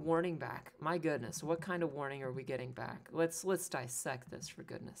getting a warning back. My goodness, what kind of warning are we getting back? Let's dissect this for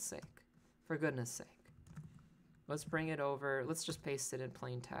goodness sake. For goodness sake. Let's bring it over. Let's just paste it in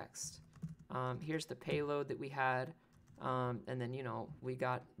plain text. Here's the payload that we had. And then, you know, we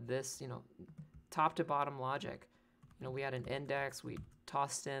got this, you know, top to bottom logic. You know, we had an index. We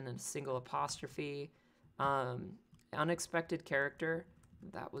tossed in a single apostrophe. Unexpected character.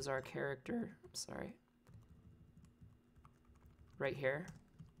 That was our character. I'm sorry. Right here.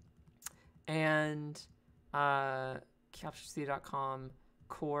 And Kioptrix-3.com,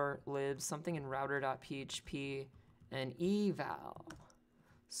 core libs, something in router.php, and eval.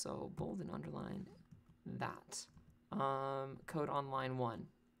 So bold and underline that. Code on line 1.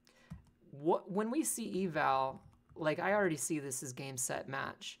 When we see eval, like I already see this as game set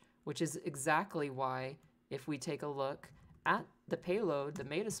match, which is exactly why if we take a look at the payload, the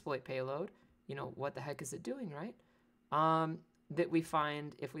Metasploit payload, you know, what the heck is it doing, right? That we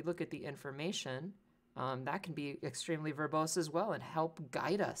find if we look at the information, that can be extremely verbose as well and help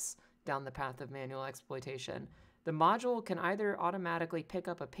guide us down the path of manual exploitation. The module can either automatically pick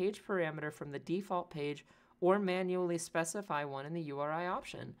up a page parameter from the default page or manually specify one in the URI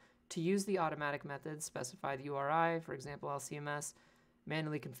option. To use the automatic method, specify the URI, for example, LCMS,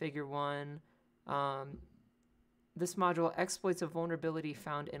 manually configure one. This module exploits a vulnerability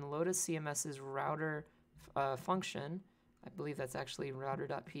found in Lotus CMS's router function. I believe that's actually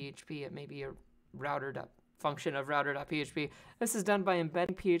router.php. It may be a router.function of router.php. This is done by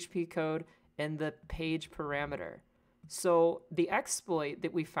embedding PHP code in the page parameter. So the exploit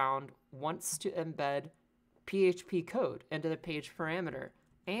that we found wants to embed PHP code into the page parameter.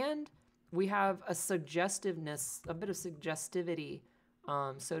 And we have a suggestiveness, a bit of suggestivity,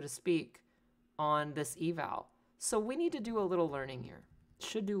 so to speak, on this eval. So we need to do a little learning here.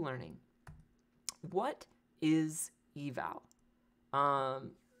 Should do learning. What is eval?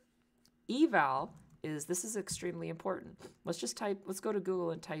 Eval is, this is extremely important. Let's go to Google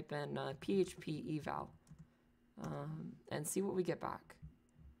and type in PHP eval and see what we get back.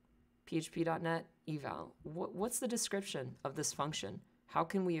 php.net eval. What's the description of this function? How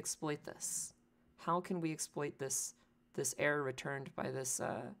can we exploit this? How can we exploit this error returned by this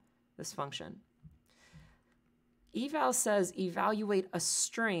function? Eval says evaluate a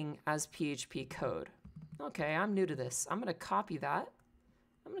string as PHP code. Okay, I'm new to this. I'm going to copy that.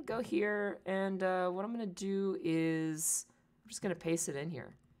 I'm going to go here, and what I'm going to do is I'm just going to paste it in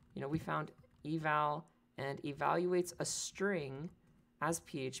here. You know, we found eval and evaluates a string as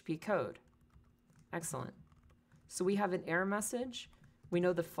PHP code. Excellent. So we have an error message. We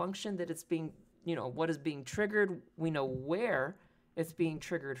know the function that it's being, you know, what is being triggered. We know where it's being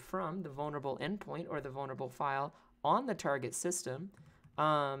triggered from, the vulnerable endpoint or the vulnerable file on the target system.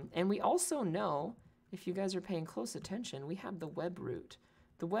 And we also know, if you guys are paying close attention, we have the web root.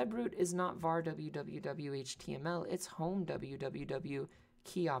 The web root is not var www.html, it's home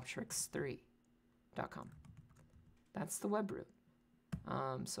www.Kioptrix3.com. That's the web root.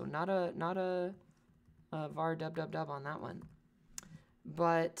 So not a var www on that one.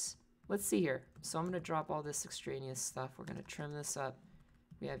 But let's see here. So I'm going to drop all this extraneous stuff. We're going to trim this up.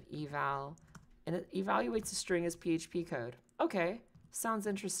 We have eval, and it evaluates a string as PHP code. Okay, sounds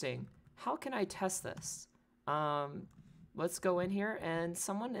interesting. How can I test this? Let's go in here, and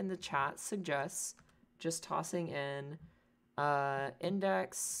someone in the chat suggests just tossing in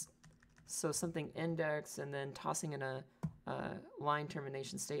index, so something index, and then tossing in a line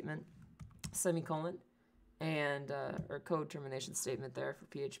termination statement, semicolon, and or code termination statement there for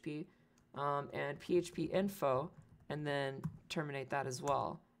PHP, and PHP info, and then terminate that as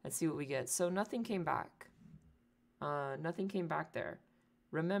well, and see what we get. So nothing came back. Nothing came back there.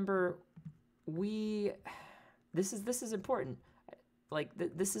 Remember, this is important. Like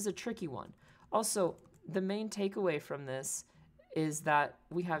this is a tricky one. Also, the main takeaway from this is that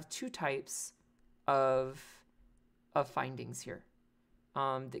we have two types of findings here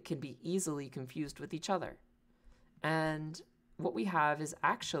that can be easily confused with each other. And what we have is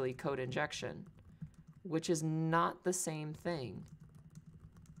actually code injection, which is not the same thing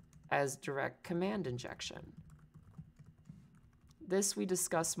as direct command injection. this we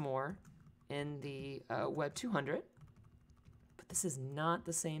discuss more in the Web 200, but this is not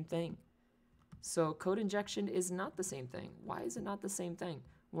the same thing. So code injection is not the same thing. Why is it not the same thing?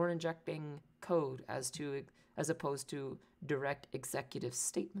 We're injecting code as opposed to direct executive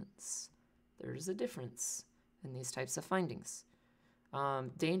statements. There's a difference in these types of findings.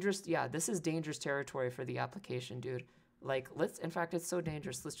 Dangerous, yeah, this is dangerous territory for the application, dude. Like, in fact, it's so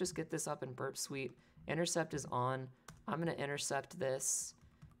dangerous. Let's just get this up in Burp Suite. Intercept is on. I'm gonna intercept this.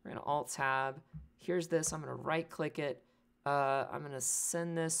 We're gonna Alt-Tab. Here's this, I'm gonna right-click it. I'm gonna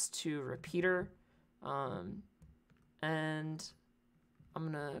send this to repeater. And I'm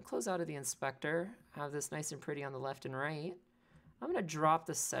gonna close out of the inspector, have this nice and pretty on the left and right. I'm gonna drop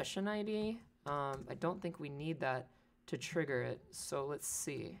the session ID. I don't think we need that to trigger it, so let's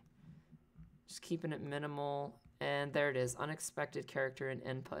see. Just keeping it minimal, and there it is, unexpected character and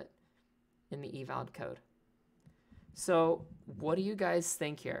input in the eval code. So what do you guys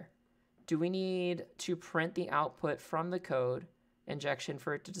think here? Do we need to print the output from the code injection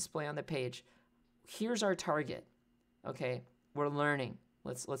for it to display on the page? Here's our target. Okay, we're learning.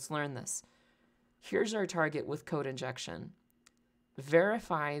 Let's learn this. Here's our target with code injection.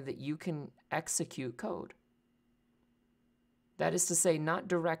 Verify that you can execute code. That is to say, not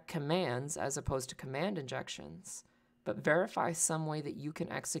direct commands as opposed to command injections, but verify some way that you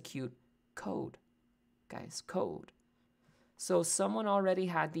can execute code. Guys, code. So someone already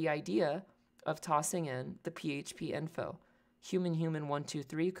had the idea of tossing in the PHP info. Human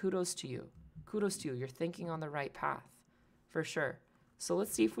 123, kudos to you. Kudos to you. You're thinking on the right path, for sure. So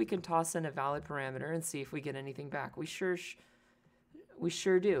let's see if we can toss in a valid parameter and see if we get anything back. We sure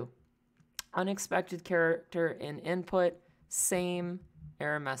do. Unexpected character in input, same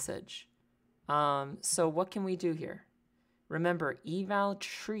error message. So what can we do here? Remember, eval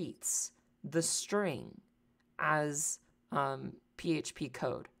treats the string as PHP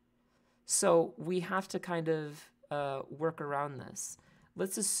code. So we have to kind of work around this.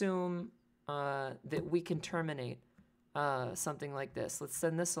 Let's assume that we can terminate something like this. Let's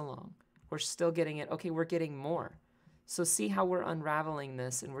send this along. We're still getting it. Okay, we're getting more. So see how we're unraveling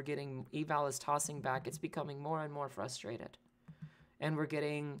this, and we're getting, eval is tossing back. It's becoming more and more frustrated. And we're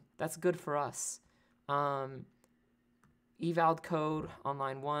getting, that's good for us. Eval code on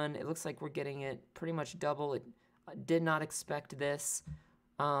line 1, it looks like we're getting it pretty much double. It did not expect this.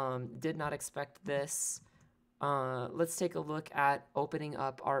 Did not expect this. Let's take a look at opening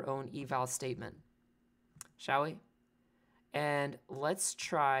up our own eval statement, shall we? And let's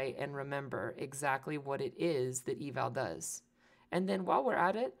try and remember exactly what it is that eval does. And then while we're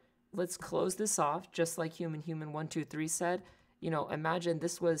at it, let's close this off, just like human 123 said. You know, imagine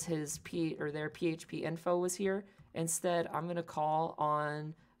this was his their PHP info was here. Instead, I'm gonna call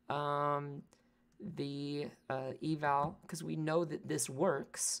on the eval, because we know that this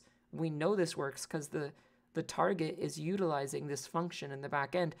works. We know this works because the target is utilizing this function in the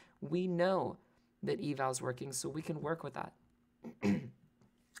back end. We know that eval is working, so we can work with that.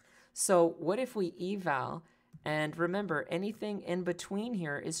 So what if we eval, and remember, anything in between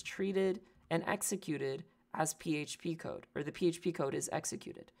here is treated and executed as PHP code, or the PHP code is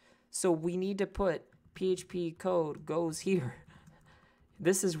executed. So we need to put PHP code goes here.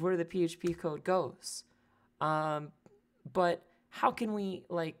 This is where the PHP code goes. But how can we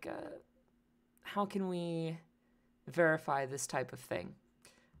verify this type of thing?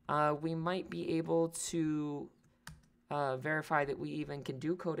 We might be able to verify that we even can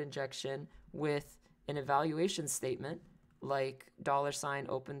do code injection with an evaluation statement, like $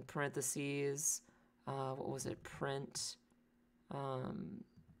 open parentheses, what was it, print,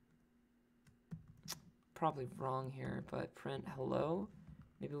 probably wrong here, but print hello.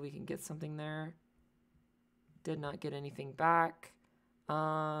 Maybe we can get something there. Did not get anything back.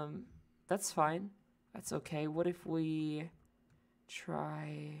 That's fine. That's okay. What if we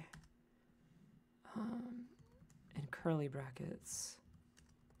try in curly brackets,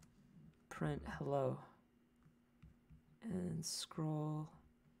 print hello, and scroll.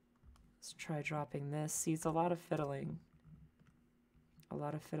 Let's try dropping this. See, it's a lot of fiddling. A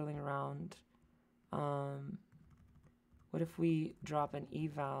lot of fiddling around. What if we drop an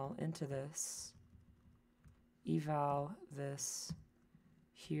eval into this? Eval this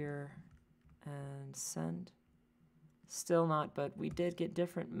here and send. Still not, but we did get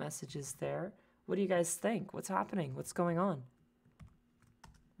different messages there. What do you guys think? What's happening? What's going on?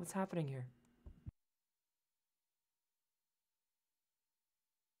 What's happening here?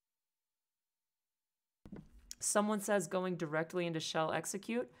 Someone says going directly into shell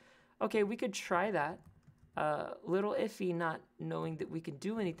execute. Okay, we could try that. Little iffy not knowing that we can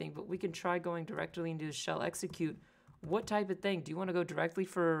do anything, but we can try going directly into shell execute. what type of thing? Do you want to go directly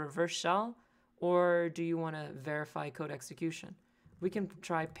for a reverse shell, or do you want to verify code execution? We can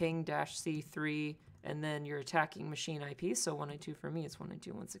try ping-c3 and then your attacking machine IP. So 192 for me, it's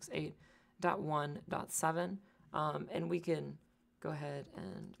 192.168.1.7. And we can go ahead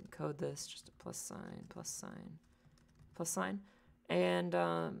and encode this, just a plus sign, plus sign, plus sign. And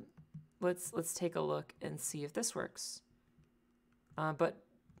let's take a look and see if this works. But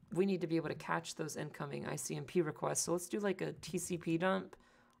we need to be able to catch those incoming ICMP requests. So let's do like a TCP dump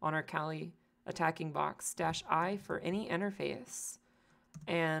on our Kali attacking box -I for any interface.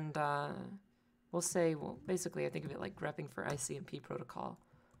 And we'll say, well, basically I think of it like grepping for ICMP protocol.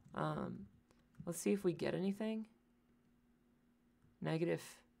 Let's see if we get anything. Negative.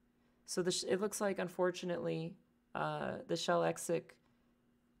 So it looks like, unfortunately, the shell exec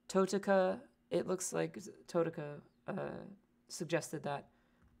Totica, it looks like Totica suggested that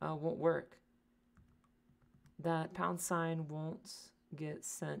won't work. That # won't get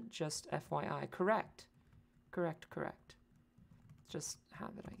sent, just FYI. Correct. Correct, correct. Just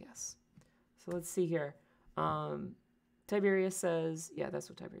have it, I guess. So let's see here. Tiberius says, yeah, that's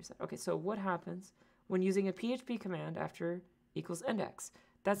what Tiberius said. Okay, so what happens when using a PHP command after equals index?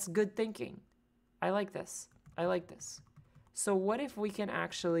 That's good thinking. I like this. I like this. So what if we can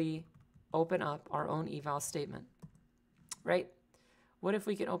actually open up our own eval statement, right? What if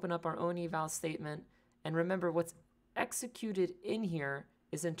we can open up our own eval statement, and remember what's executed in here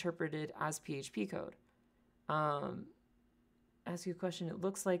is interpreted as PHP code. Ask you a question. It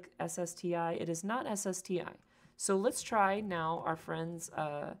looks like SSTI. It is not SSTI. So let's try now our friend's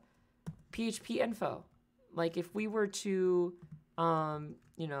PHP info. Like if we were to,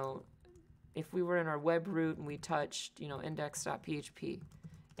 you know, if we were in our web root and we touched, you know, index.php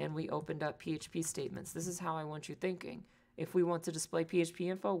and we opened up PHP statements. This is how I want you thinking. If we want to display PHP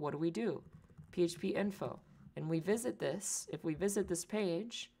info, what do? PHP info. And we visit this. If we visit this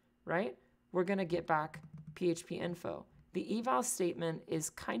page, right, we're going to get back PHP info. The eval statement is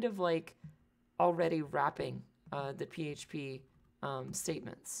kind of like already wrapping the PHP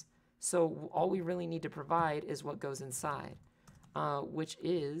statements. So all we really need to provide is what goes inside, which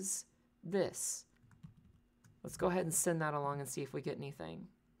is this. Let's go ahead and send that along and see if we get anything.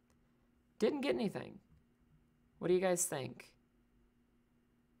 Didn't get anything. What do you guys think?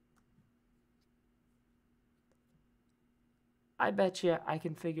 I bet you I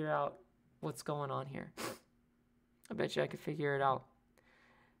can figure out what's going on here. I bet you I could figure it out.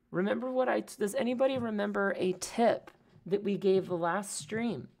 Remember does anybody remember a tip that we gave the last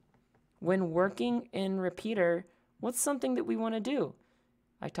stream? When working in repeater, what's something that we want to do?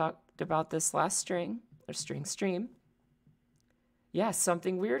 I talked about this last stream. Yeah,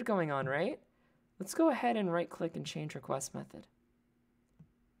 something weird going on, right? Let's go ahead and right click and change request method.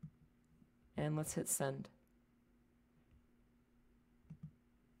 And let's hit send.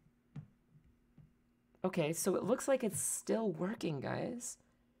 Okay, so it looks like it's still working, guys.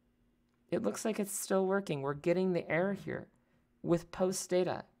 It looks like it's still working. We're getting the error here with post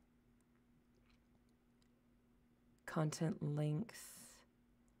data. Content length.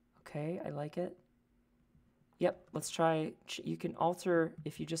 Okay, I like it. Yep, let's try. You can alter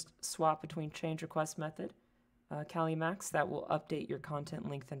if you just swap between change request method, Kali Max, that will update your content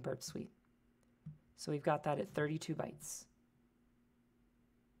length in Burp Suite. So we've got that at 32 bytes.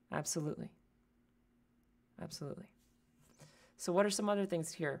 Absolutely. Absolutely. So what are some other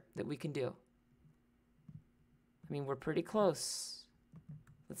things here that we can do? I mean, we're pretty close.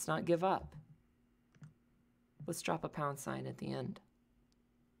 Let's not give up. Let's drop a # at the end.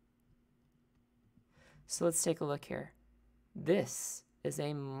 So let's take a look here. This is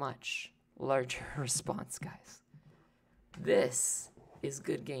a much larger response, guys. This is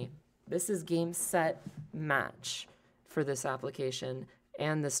good game. This is game, set, match for this application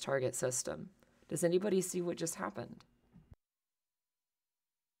and this target system. Does anybody see what just happened?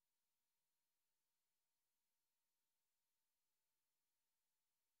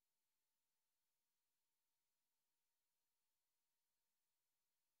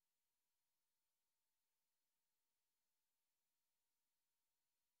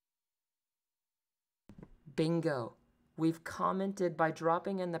 Bingo. We've commented by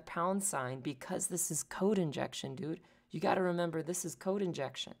dropping in the # because this is code injection, dude. You got to remember this is code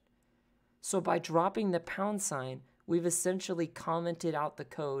injection. So by dropping the #, we've essentially commented out the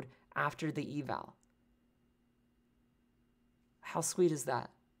code after the eval. How sweet is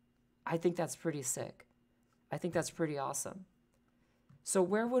that? I think that's pretty sick. I think that's pretty awesome. So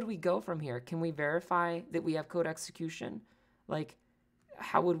where would we go from here? Can we verify that we have code execution? Like,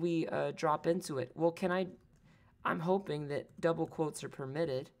 how would we drop into it? Well, I'm hoping that double quotes are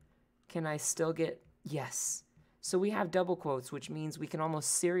permitted. Can I still get, yes. So we have double quotes, which means we can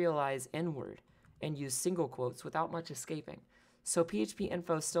almost serialize inward and use single quotes without much escaping. So PHP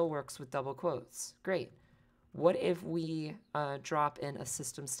info still works with double quotes. Great. What if we drop in a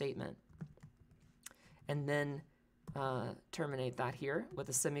system statement and then terminate that here with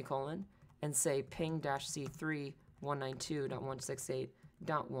a semicolon and say ping-c3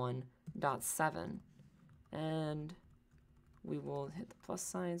 192.168.1.7, and we will hit the plus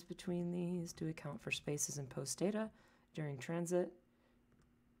signs between these to account for spaces and post data during transit.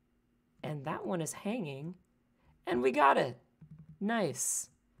 And that one is hanging, and we got it. Nice.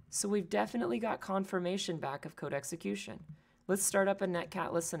 So we've definitely got confirmation back of code execution. Let's start up a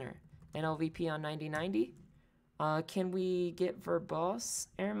netcat listener. NLVP on 9090. Can we get verbose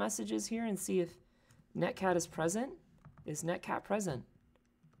error messages here and see if netcat is present? Is netcat present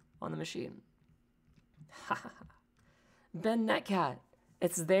on the machine? Ben netcat.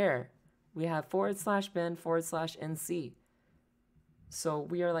 It's there. We have /ben/nc. So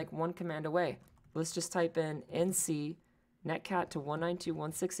we are like one command away. Let's just type in nc netcat to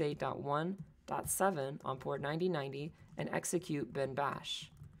 192.168.1.7 on port 9090 and execute bin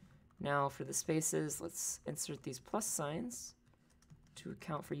bash. Now for the spaces, let's insert these plus signs to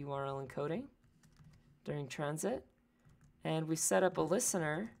account for URL encoding during transit. And we set up a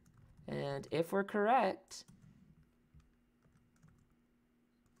listener, and if we're correct,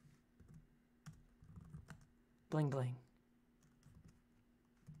 bling bling.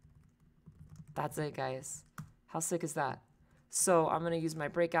 That's it, guys. How sick is that? So I'm going to use my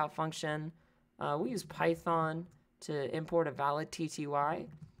breakout function. We use Python to import a valid TTY,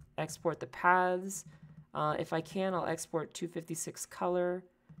 export the paths. If I can, I'll export 256 color,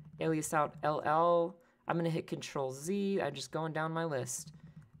 alias out LL. I'm going to hit Control Z. I'm just going down my list.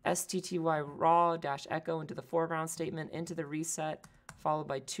 STTY raw dash echo into the foreground statement, into the reset, followed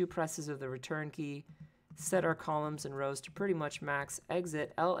by 2 presses of the return key. Set our columns and rows to pretty much max,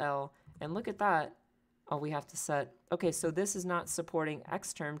 exit LL, and look at that. Oh, we have to set, okay, so this is not supporting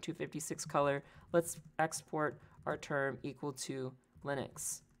xterm 256 color. Let's export our term equal to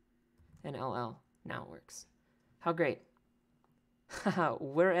Linux and LL. Now it works. How great.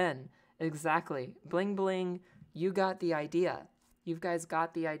 We're in. Exactly. Bling bling. You got the idea. You guys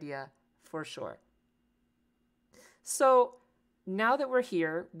got the idea for sure. So now that we're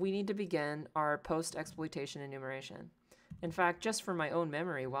here, we need to begin our post-exploitation enumeration. In fact, just for my own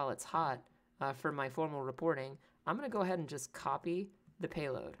memory while it's hot, for my formal reporting, I'm going to go ahead and just copy the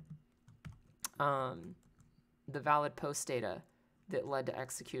payload, the valid post data that led to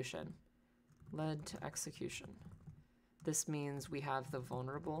execution. Led to execution. This means we have the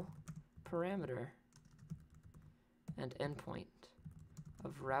vulnerable parameter and endpoint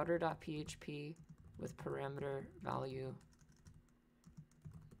of router.php with parameter value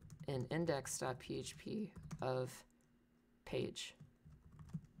in index.php of page.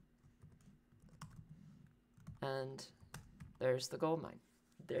 And there's the gold mine.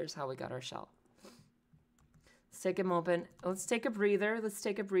 There's how we got our shell. Let's take a moment. Let's take a breather. Let's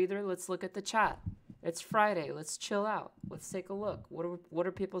take a breather. Let's look at the chat. It's Friday. Let's chill out. Let's take a look. What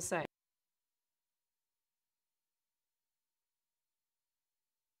are people saying?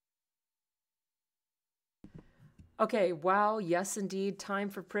 Okay, wow, yes indeed. Time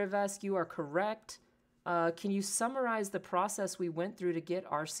for Privesk. You are correct. Can you summarize the process we went through to get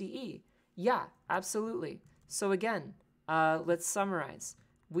RCE? Yeah, absolutely. So again, let's summarize.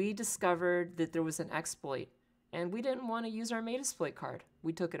 We discovered that there was an exploit, and we didn't want to use our Metasploit card.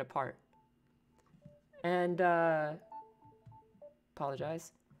 We took it apart. And,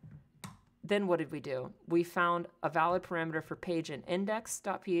 apologize. Then what did we do? We found a valid parameter for page in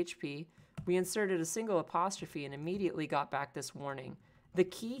index.php. We inserted a single apostrophe and immediately got back this warning. The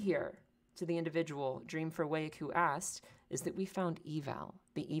key here to the individual, Dream for Wake, who asked, is that we found eval,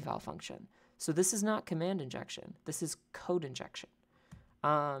 the eval function. So this is not command injection. This is code injection.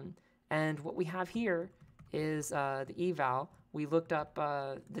 And what we have here is the eval. We looked up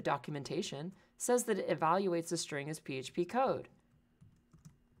the documentation. Says that it evaluates a string as PHP code.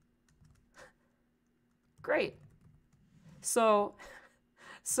 Great. So,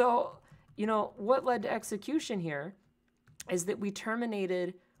 you know, what led to execution here is that we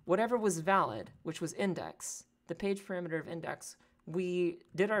terminated whatever was valid, which was index, the page parameter of index. We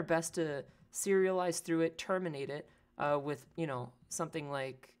did our best to serialize through it, terminate it with, you know, something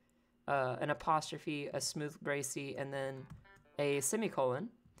like an apostrophe, a smooth bracy, and then a semicolon.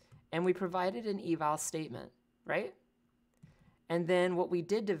 And we provided an eval statement, right? And then what we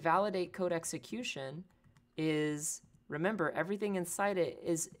did to validate code execution is, remember, everything inside it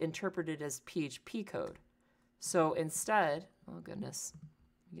is interpreted as PHP code. So instead, oh goodness,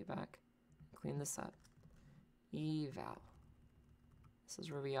 let me get back, clean this up. eval. This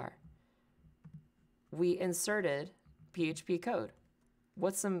is where we are. We inserted PHP code.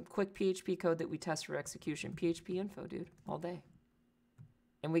 What's some quick PHP code that we test for execution? PHP info, dude, all day.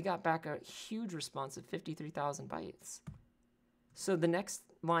 And we got back a huge response of 53,000 bytes. So the next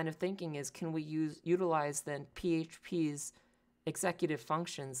line of thinking is, can we utilize then PHP's executive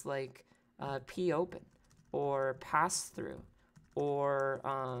functions like popen or pass through or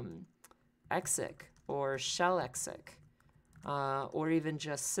exec or shell exec or even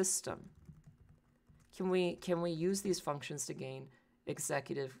just system? Can we use these functions to gain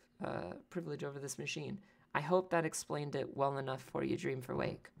executive privilege over this machine? I hope that explained it well enough for you, Dream for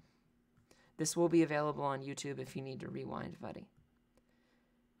Wake. This will be available on YouTube if you need to rewind, buddy.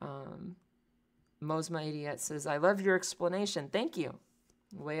 Mosma Idiot says, I love your explanation. Thank you.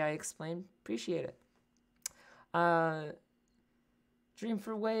 The way I explained, appreciate it. Dream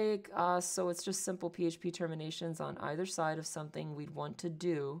for Wake, so it's just simple PHP terminations on either side of something we'd want to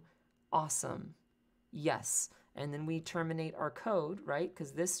do. Awesome. Yes. And then we terminate our code, right?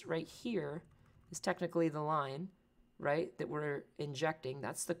 Because this right here is technically the line, right, that we're injecting.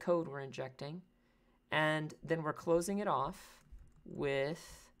 That's the code we're injecting. And then we're closing it off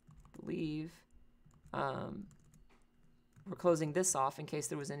with, I believe, we're closing this off in case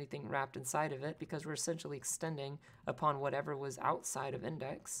there was anything wrapped inside of it, because we're essentially extending upon whatever was outside of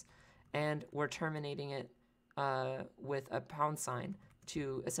index. And we're terminating it with a pound sign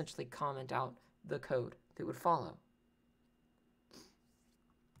to essentially comment out the code that would follow.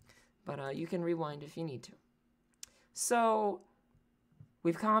 But you can rewind if you need to. So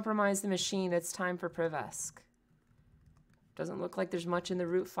we've compromised the machine. It's time for privesc. Doesn't look like there's much in the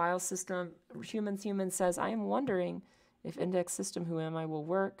root file system. Human says, I am wondering if index system who am I will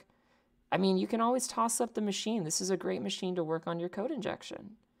work. I mean, you can always toss up the machine. This is a great machine to work on your code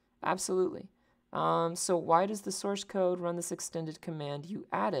injection. Absolutely. So why does the source code run this extended command you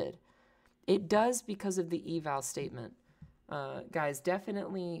added? It does because of the eval statement. Guys,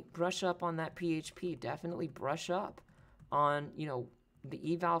 definitely brush up on that PHP. Definitely brush up on,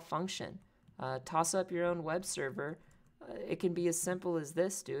 the eval function. Toss up your own web server. It can be as simple as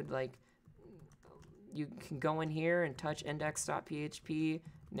this, dude. Like, you can go in here and touch index.php,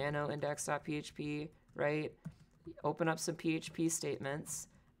 nanoindex.php, right? Open up some PHP statements,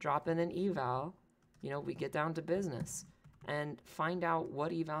 drop in an eval. We get down to business and find out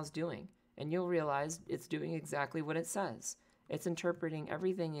what eval's doing. And you'll realize it's doing exactly what it says. It's interpreting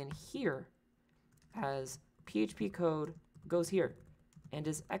everything in here as PHP code goes here and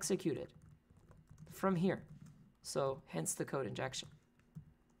is executed from here. So hence the code injection.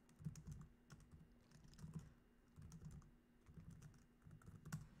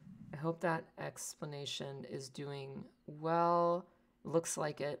 I hope that explanation is doing well. Looks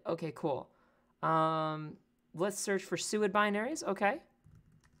like it. Okay, cool. Let's search for SUID binaries. Okay.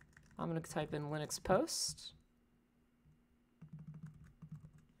 I'm going to type in Linux post.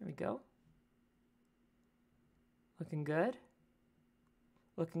 There we go. Looking good.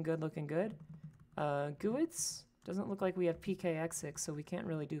 Looking good, looking good. GUIDs. Doesn't look like we have pkexec, so we can't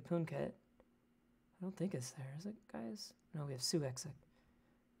really do poonkit. I don't think it's there, is it, guys? No, we have suexec.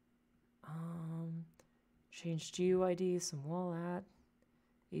 Change GUID, some wallat,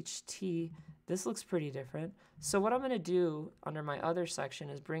 HT. This looks pretty different. So what I'm going to do under my other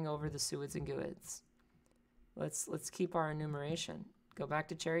section is bring over the SUIDs and GUIDs. Let's keep our enumeration. Go back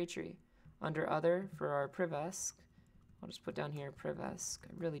to cherry tree. Under other, for our privesc, I'll just put down here privesc.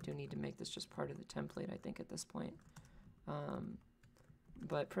 I really do need to make this just part of the template, I think, at this point.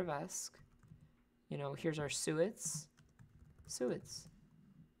 But privesc, here's our SUIDs. SUIDs.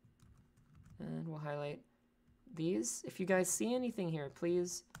 And we'll highlight these. If you guys see anything here,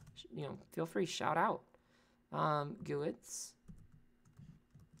 please, feel free, shout out. GUIDs.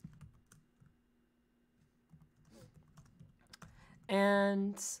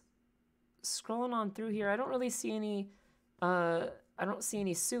 And scrolling on through here, I don't really see any,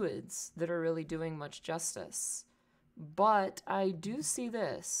 SUIDs that are really doing much justice. But I do see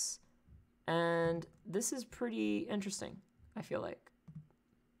this, and this is pretty interesting, I feel like.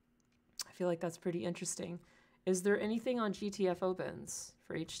 I feel like that's pretty interesting. Is there anything on GTF opens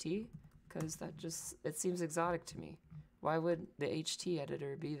for HT? Because it seems exotic to me. Why would the HT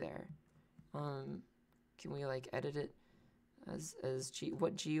editor be there? Can we edit it as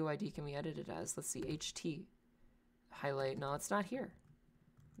what GUID can we edit it as? Let's see, HT. Highlight, no, it's not here.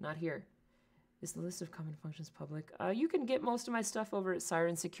 Not here. Is the list of common functions public? You can get most of my stuff over at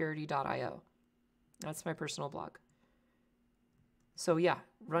sirensecurity.io. That's my personal blog. So yeah,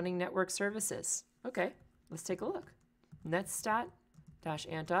 running network services. Okay, let's take a look.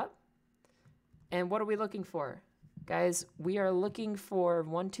 netstat-antup. And what are we looking for? Guys, we are looking for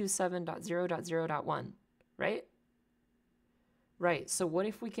 127.0.0.1, right? Right, so what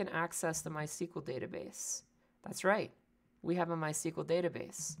if we can access the MySQL database? That's right, we have a MySQL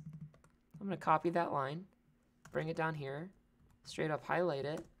database. I'm gonna copy that line, bring it down here, straight up highlight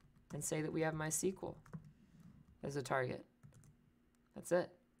it, and say that we have MySQL as a target. That's it.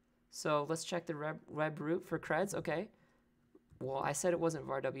 So let's check the web root for creds. Okay. Well, I said it wasn't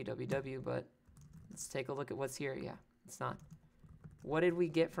var www, but let's take a look at what's here. Yeah, it's not. What did we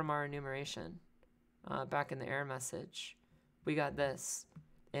get from our enumeration? Back in the error message, we got this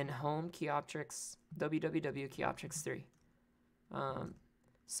in home Kioptrix www Kioptrix-3.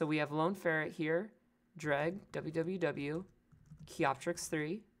 So we have lone ferret here, dreg www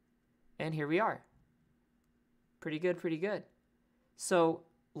Kioptrix-3, and here we are. Pretty good, pretty good. So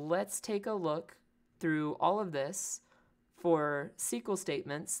let's take a look through all of this for SQL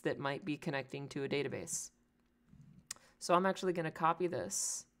statements that might be connecting to a database. So I'm actually going to copy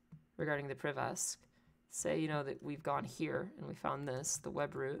this regarding the privask. Say, you know, that we've gone here and we found this, the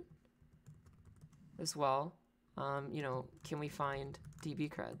web root as well. You know, can we find DB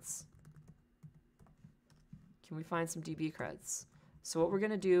creds? Can we find some DB creds? So what we're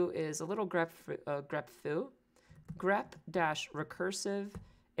going to do is a little grep foo, grep-recursive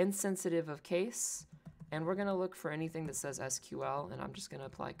insensitive of case, and we're going to look for anything that says SQL, and I'm just going to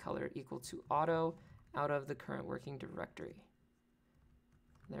apply color equal to auto out of the current working directory.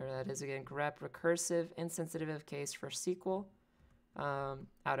 There that is again, grep recursive insensitive of case for SQL. Out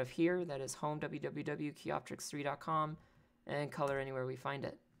of here, that is home www.kioptrix3.com, and color anywhere we find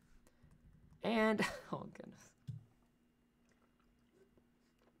it. And, oh goodness.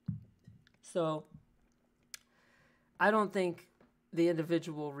 So, I don't think the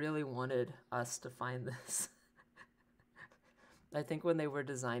individual really wanted us to find this. I think when they were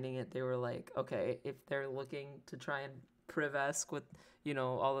designing it, they were like, okay, if they're looking to try and privask with, you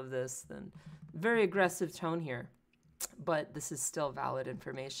know, all of this, then very aggressive tone here. But this is still valid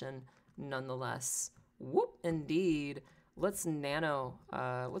information nonetheless. Whoop, indeed. Let's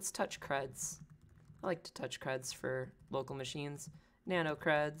let's touch creds. I like to touch creds for local machines. Nano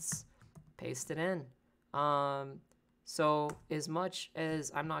creds, paste it in. So as much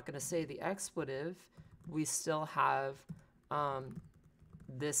as I'm not going to say the expletive, we still have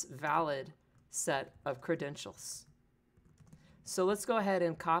this valid set of credentials. So let's go ahead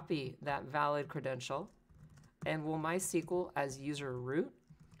and copy that valid credential, and we'll MySQL as user root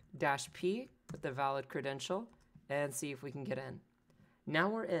 -p with the valid credential and see if we can get in. Now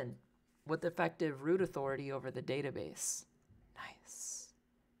we're in with effective root authority over the database. Nice.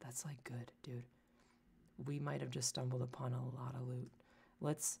 That's like good, dude. We might have just stumbled upon a lot of loot.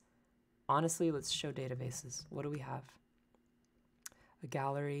 Honestly, let's show databases. What do we have? A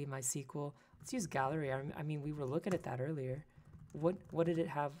gallery, MySQL. Let's use gallery. I mean, we were looking at that earlier. What did it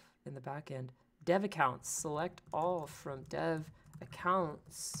have in the back end? Dev accounts. Select all from dev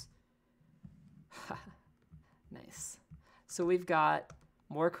accounts. Nice. So we've got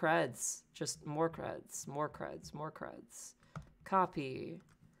more creds. Just more creds, more creds, more creds. Copy.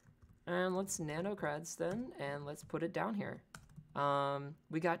 And let's nano creds then, and let's put it down here.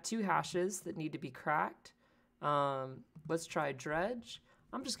 We got 2 hashes that need to be cracked. Let's try dredge.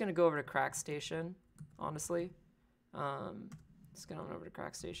 I'm just going to go over to crack station, honestly. Just going over to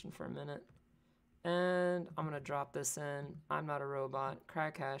crack station for a minute. And I'm going to drop this in. I'm not a robot.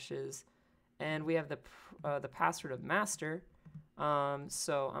 Crack hashes. And we have the password of master.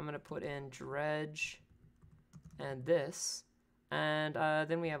 So I'm going to put in dredge and this. And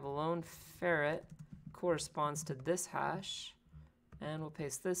then we have lone ferret corresponds to this hash. And we'll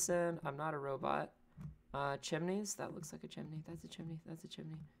paste this in. I'm not a robot. Chimneys. That looks like a chimney. That's a chimney. That's a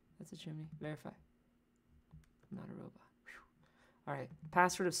chimney. That's a chimney. Verify. I'm not a robot. Whew. All right.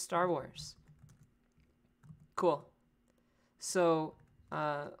 Password of Star Wars. Cool. So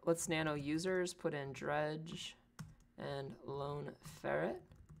let's nano users. Put in dredge and lone ferret.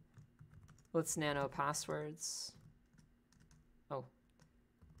 Let's nano passwords. Oh.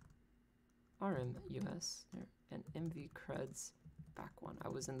 RMUS and MV creds. Back one. I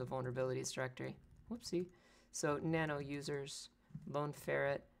was in the vulnerabilities directory. Whoopsie. So nano users, lone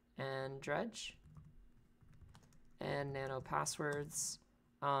ferret, and dredge. And nano passwords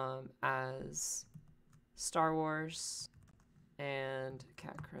as Star Wars and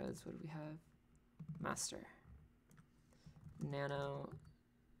cat creds. What do we have? Master. Nano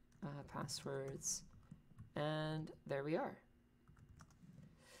passwords. And there we are.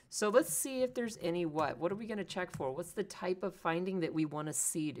 So let's see if there's any what. What are we going to check for? What's the type of finding that we want to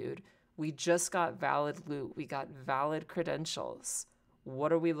see, dude? We just got valid loot. We got valid credentials.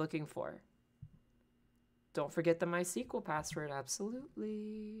 What are we looking for? Don't forget the MySQL password.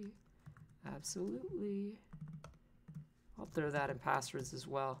 Absolutely. Absolutely. I'll throw that in passwords as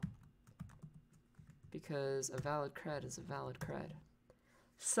well, because a valid cred is a valid cred.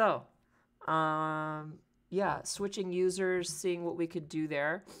 So, yeah, switching users, seeing what we could do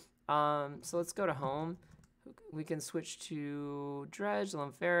there. So let's go to home. We can switch to Dredge,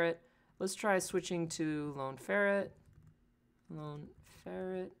 Lone Ferret. Let's try switching to Lone Ferret. Lone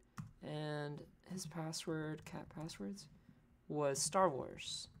Ferret, and his password, cat passwords, was Star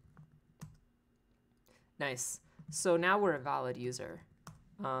Wars. Nice. So now we're a valid user.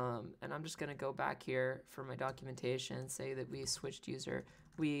 And I'm just going to go back here for my documentation, say that we switched user.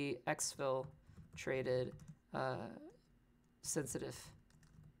 We exfiltrated sensitive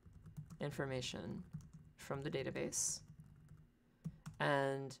information from the database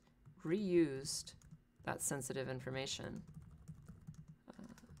and reused that sensitive information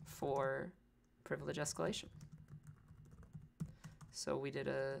for privilege escalation. So we did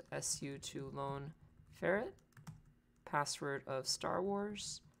a SU to Lone Ferret, password of Star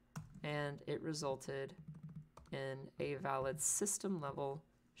Wars, and it resulted in a valid system level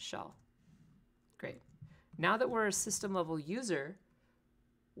shell. Great. Now that we're a system level user,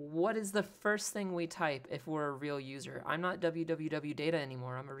 what is the first thing we type if we're a real user? I'm not www data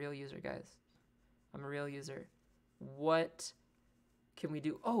anymore. I'm a real user, guys. I'm a real user. What can we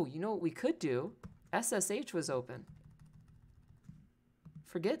do? Oh, you know what we could do? SSH was open.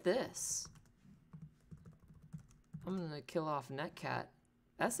 Forget this. I'm going to kill off Netcat.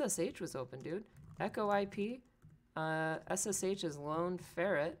 SSH was open, dude. Echo IP. SSH is Lone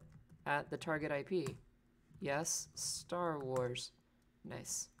Ferret at the target IP. Yes, Star Wars.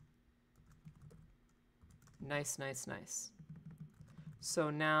 Nice. Nice, nice, nice. So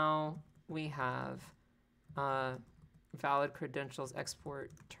now we have valid credentials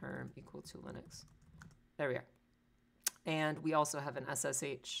export term equal to Linux. There we are. And we also have an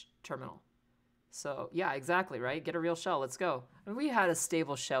SSH terminal. So yeah, exactly, right? Get a real shell. Let's go. I mean, we had a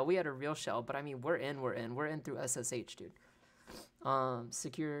stable shell. We had a real shell, but I mean, we're in through SSH, dude.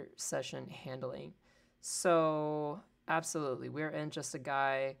 Secure session handling. So absolutely, we're in just a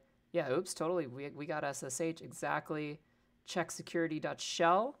guy. Yeah, oops, totally. We got SSH, exactly. Check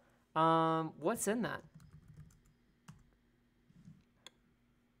security.shell. What's in that?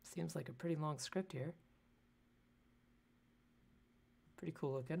 Seems like a pretty long script here. Pretty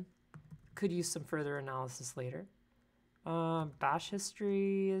cool looking. Could use some further analysis later. Bash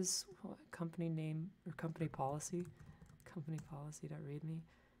history is what, company name or company policy. Company policy.readme.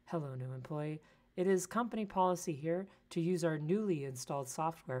 Hello, new employee. It is company policy here to use our newly installed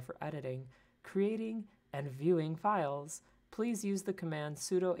software for editing, creating, and viewing files. Please use the command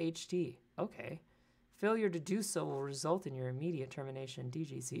sudo ht. Okay. Failure to do so will result in your immediate termination,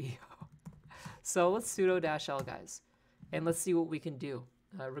 DGCEO. So let's sudo-l, guys. And let's see what we can do,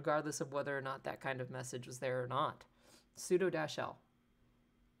 regardless of whether or not that kind of message was there or not. Sudo-l.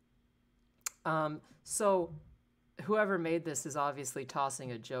 So whoever made this is obviously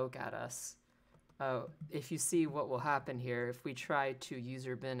tossing a joke at us. If you see what will happen here, if we try to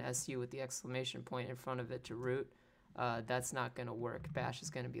user bin su with the exclamation point in front of it to root, that's not going to work. Bash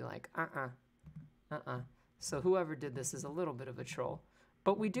is going to be like, So whoever did this is a little bit of a troll.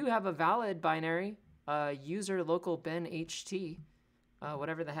 But we do have a valid binary, user local bin ht,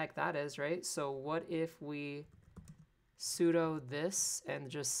 whatever the heck that is, right? So what if we sudo this and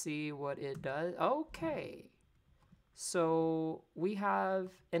just see what it does? Okay. So we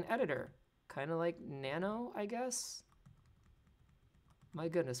have an editor, kind of like Nano, I guess. My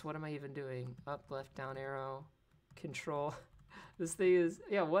goodness, what am I even doing? Up, left, down arrow, control. This thing is,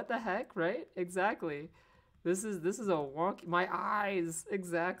 yeah, what the heck, right? Exactly. This is a wonky, my eyes.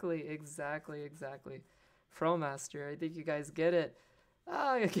 Exactly. Fromaster, I think you guys get it.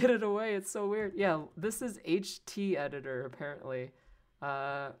 Get it away, it's so weird. Yeah, this is HT editor, apparently.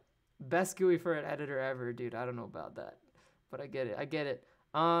 Best GUI for an editor ever, dude. I don't know about that, but I get it.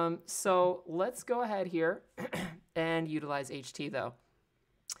 So let's go ahead here and utilize HT though.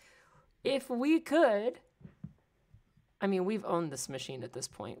 If we could, I mean, we've owned this machine at this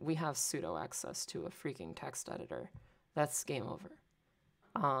point. We have sudo access to a freaking text editor. That's game over.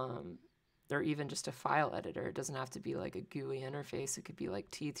 Or even just a file editor. It doesn't have to be like a GUI interface. It could be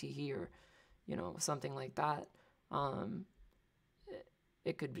like TTE or, something like that.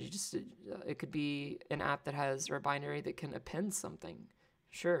 It could be just, it could be an app that has, or a binary that can append something.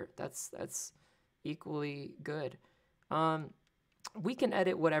 Sure, that's equally good. We can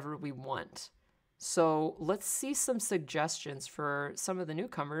edit whatever we want. So let's see some suggestions for some of the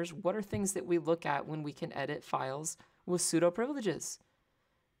newcomers. What are things that we look at when we can edit files with sudo privileges?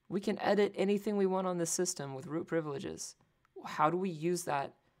 We can edit anything we want on the system with root privileges. How do we use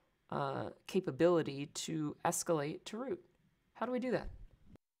that capability to escalate to root? How do we do that?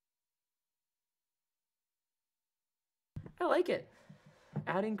 I like it.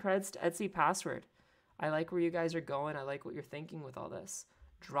 Adding creds to Etsy password. I like where you guys are going. I like what you're thinking with all this.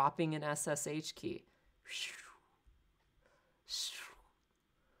 Dropping an SSH key.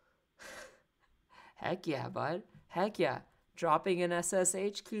 Heck yeah, bud. Heck yeah. Dropping an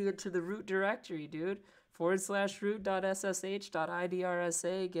SSH key into the root directory, dude.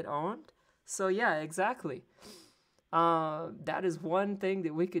 /root.ssh.idrsa, get owned. So yeah, exactly. That is one thing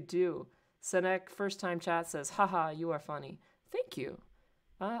that we could do. Senek first time chat says, haha, you are funny. Thank you.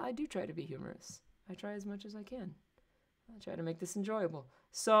 I do try to be humorous. I try as much as I can. I try to make this enjoyable.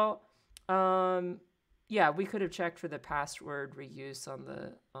 So, yeah, we could have checked for the password reuse on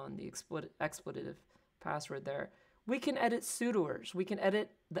the expletive password there. We can edit sudoers. We can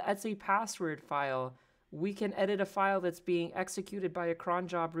edit the Etsy password file. We can edit a file that's being executed by a cron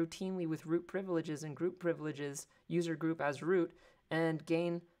job routinely with root privileges and group privileges, user group as root, and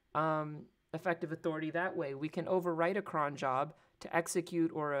gain effective authority that way. We can overwrite a cron job to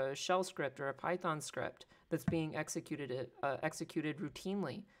execute, or a shell script or a Python script that's being executed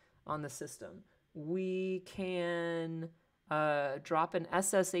routinely on the system. We can drop an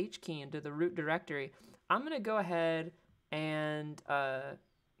SSH key into the root directory. I'm going to go ahead and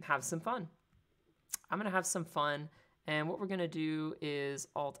have some fun. I'm going to have some fun. And what we're going to do is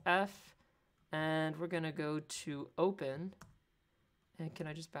Alt F, and we're going to go to open. And can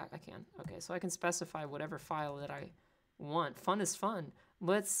I just back? I can. Okay, so I can specify whatever file that I want. Fun is fun.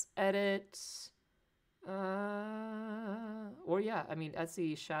 Let's edit, or yeah, I mean,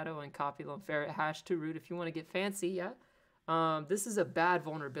 Etsy shadow and copy loan ferret hash to root if you want to get fancy, yeah. This is a bad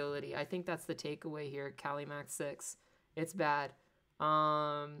vulnerability. I think that's the takeaway here, Calimax6. It's bad.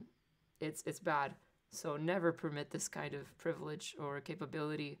 It's bad. So never permit this kind of privilege or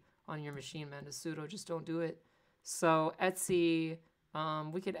capability on your machine, man. To sudo, just don't do it. So Etsy,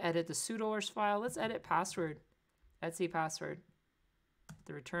 we could edit the sudoers file. Let's edit password. Etsy password.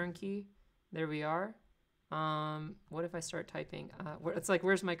 The return key. There we are. What if I start typing? It's like,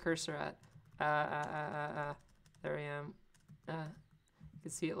 where's my cursor at? There I am. You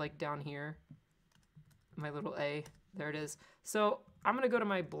can see it like down here. My little A. There it is. So I'm going to go to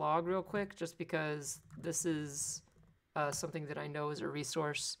my blog real quick just because this is something that I know is a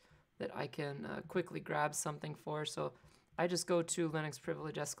resource that I can quickly grab something for. So I just go to Linux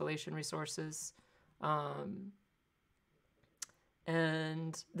privilege escalation resources.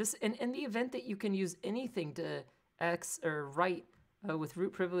 And this, in the event that you can use anything to write with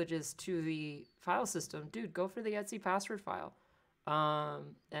root privileges to the file system, dude, go for the Etsy password file.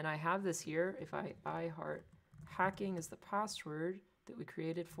 And I have this here. If I heart hacking is the password that we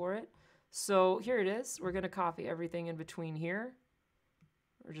created for it. So here it is. We're going to copy everything in between here.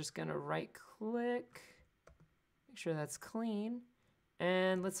 We're just going to right click, make sure that's clean.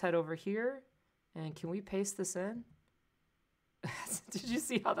 And let's head over here. And can we paste this in? Did you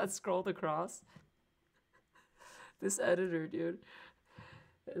see how that scrolled across? This editor, dude.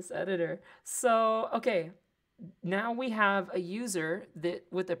 This editor. So, okay. Now we have a user that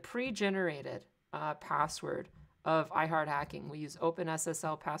with a pre-generated password of iHeartHacking. We use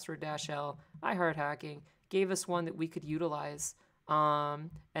OpenSSL password-L iHeartHacking. Gave us one that we could utilize.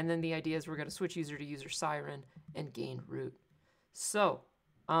 And then the idea is we're going to switch user to user S1REN and gain root. So,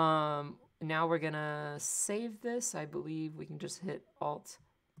 now we're going to save this. I believe we can just hit Alt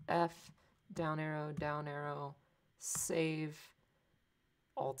F, down arrow, save,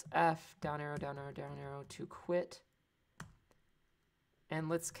 Alt F, down arrow to quit. And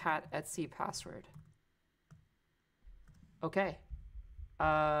let's cat Etsy password. Okay.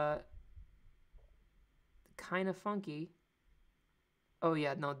 Kind of funky. Oh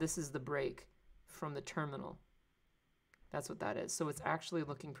yeah, no, this is the break from the terminal. That's what that is. So it's actually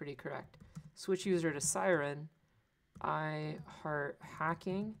looking pretty correct. Switch user to S1REN,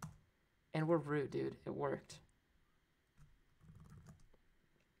 iHeartHacking, and we're root, dude. It worked.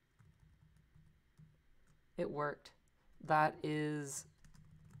 It worked. That is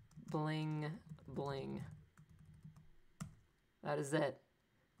bling, bling. That is it.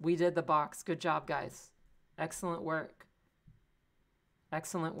 We did the box. Good job, guys. Excellent work.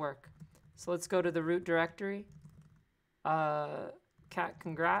 Excellent work. So let's go to the root directory. Cat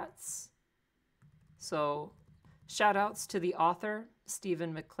congrats. So shout outs to the author,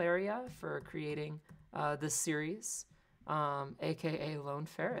 Stephen McClaria, for creating this series, aka Lone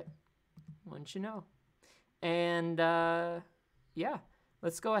Ferret. Wouldn't you know? And yeah,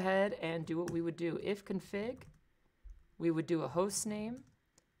 let's go ahead and do what we would do. If config, we would do a host name.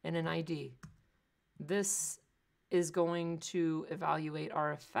 and an ID. This is going to evaluate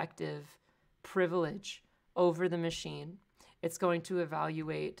our effective privilege over the machine. It's going to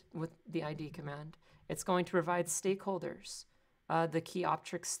evaluate with the ID command. It's going to provide stakeholders the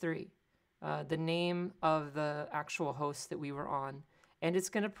Kioptrix-3, the name of the actual host that we were on, and it's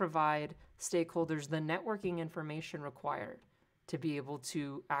going to provide stakeholders the networking information required to be able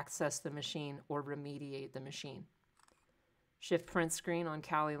to access the machine or remediate the machine. Shift print screen on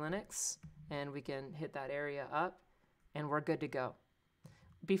Kali Linux, and we can hit that area up, and we're good to go.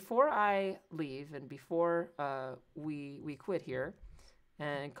 Before I leave and before we quit here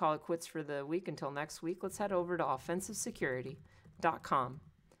and call it quits for the week until next week, let's head over to offensivesecurity.com,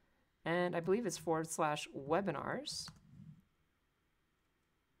 and I believe it's /webinars.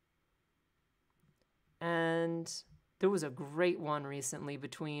 And there was a great one recently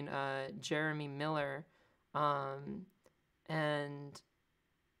between Jeremy Miller and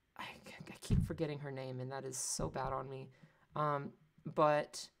I keep forgetting her name, and that is so bad on me.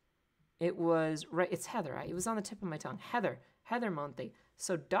 But it was, right, it's Heather. It was on the tip of my tongue. Heather Monte.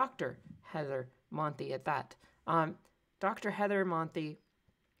 So Dr. Heather Monte at that. Dr. Heather Monte,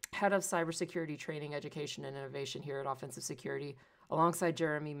 head of cybersecurity training, education, and innovation here at Offensive Security, alongside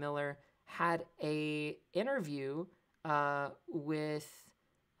Jeremy Miller, had a interview with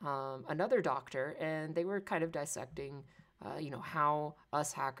another doctor, and they were kind of dissecting, how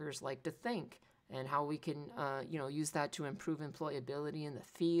us hackers like to think and how we can, use that to improve employability in the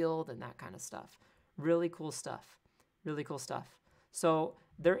field and that kind of stuff. Really cool stuff. Really cool stuff. So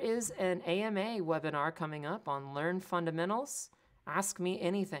there is an AMA webinar coming up on Learn Fundamentals, Ask Me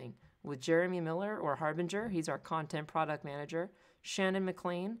Anything with Jeremy Miller or Harbinger. He's our content product manager. Shannon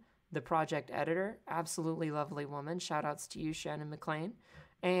McLean, the project editor, absolutely lovely woman. Shout outs to you, Shannon McLean.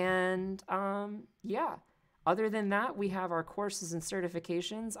 And other than that, we have our courses and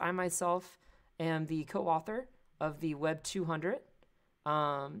certifications. I myself am the co-author of the Web 200,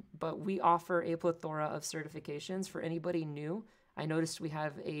 but we offer a plethora of certifications for anybody new. I noticed we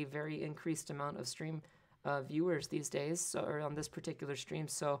have a very increased amount of stream viewers these days, or on this particular stream.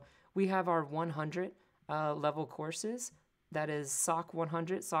 So we have our 100 level courses. That is SOC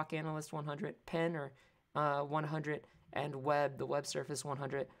 100, SOC Analyst 100, Pen or 100, and Web, the Web Surface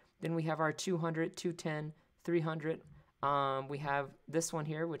 100. Then we have our 200, 210, 300. We have this one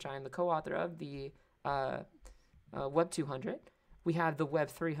here, which I am the co-author of, the Web 200. We have the Web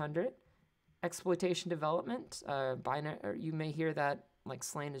 300, Exploitation Development, binary. Or you may hear that like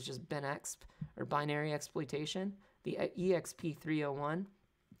slang is just BinExp or binary exploitation. The EXP301,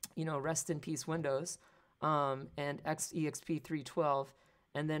 rest in peace Windows. And EXP312,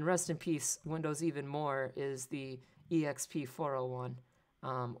 and then rest in peace Windows even more is the EXP401,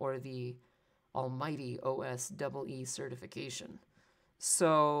 or the Almighty OS EE certification.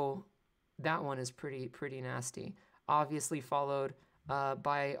 So that one is pretty nasty. Obviously followed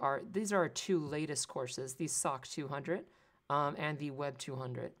by these are our two latest courses, the SOC 200 and the Web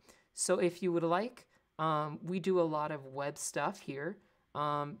 200. So if you would like, we do a lot of web stuff here.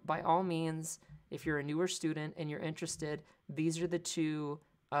 By all means, if you're a newer student and you're interested, these are the two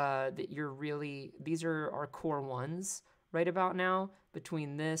these are our core ones right about now.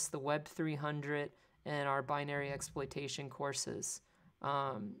 Between this, the Web 300, and our binary exploitation courses.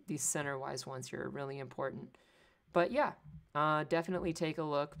 These center-wise ones here are really important. But yeah, definitely take a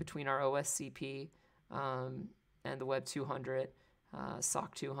look between our OSCP and the Web 200,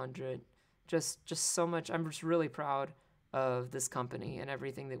 SOC 200. Just so much. I'm just really proud of this company and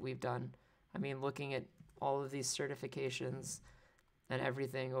everything that we've done. I mean, looking at all of these certifications and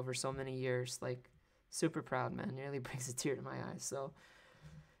everything over so many years, like, super proud, man. Nearly brings a tear to my eyes. So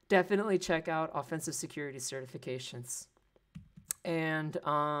definitely check out offensive security certifications. And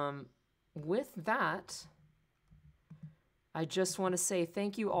with that, I just want to say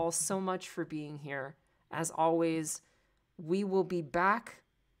thank you all so much for being here. As always, we will be back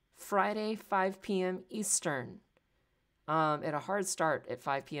Friday, 5 p.m. Eastern. At a hard start at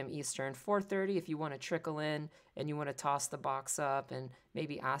 5 p.m. Eastern, 4:30 if you want to trickle in and you want to toss the box up and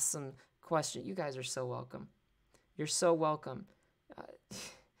maybe ask some questions. You guys are so welcome. You're so welcome.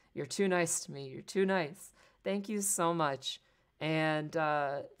 You're too nice to me. You're too nice. Thank you so much. And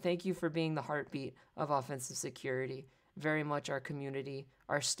thank you for being the heartbeat of offensive security. Very much our community,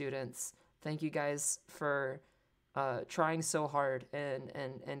 our students. Thank you guys for trying so hard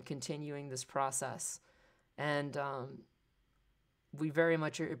and continuing this process. And we very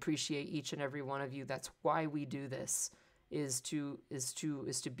much appreciate each and every one of you. That's why we do this, is to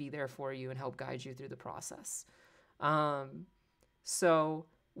be there for you and help guide you through the process. So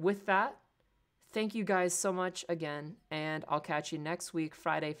with that, thank you guys so much again, and I'll catch you next week,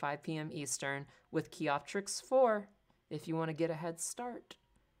 Friday, 5 p.m. Eastern, with Kioptrix-4, if you want to get a head start.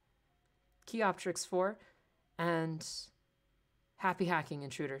 Kioptrix-4, and happy hacking,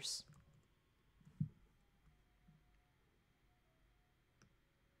 intruders.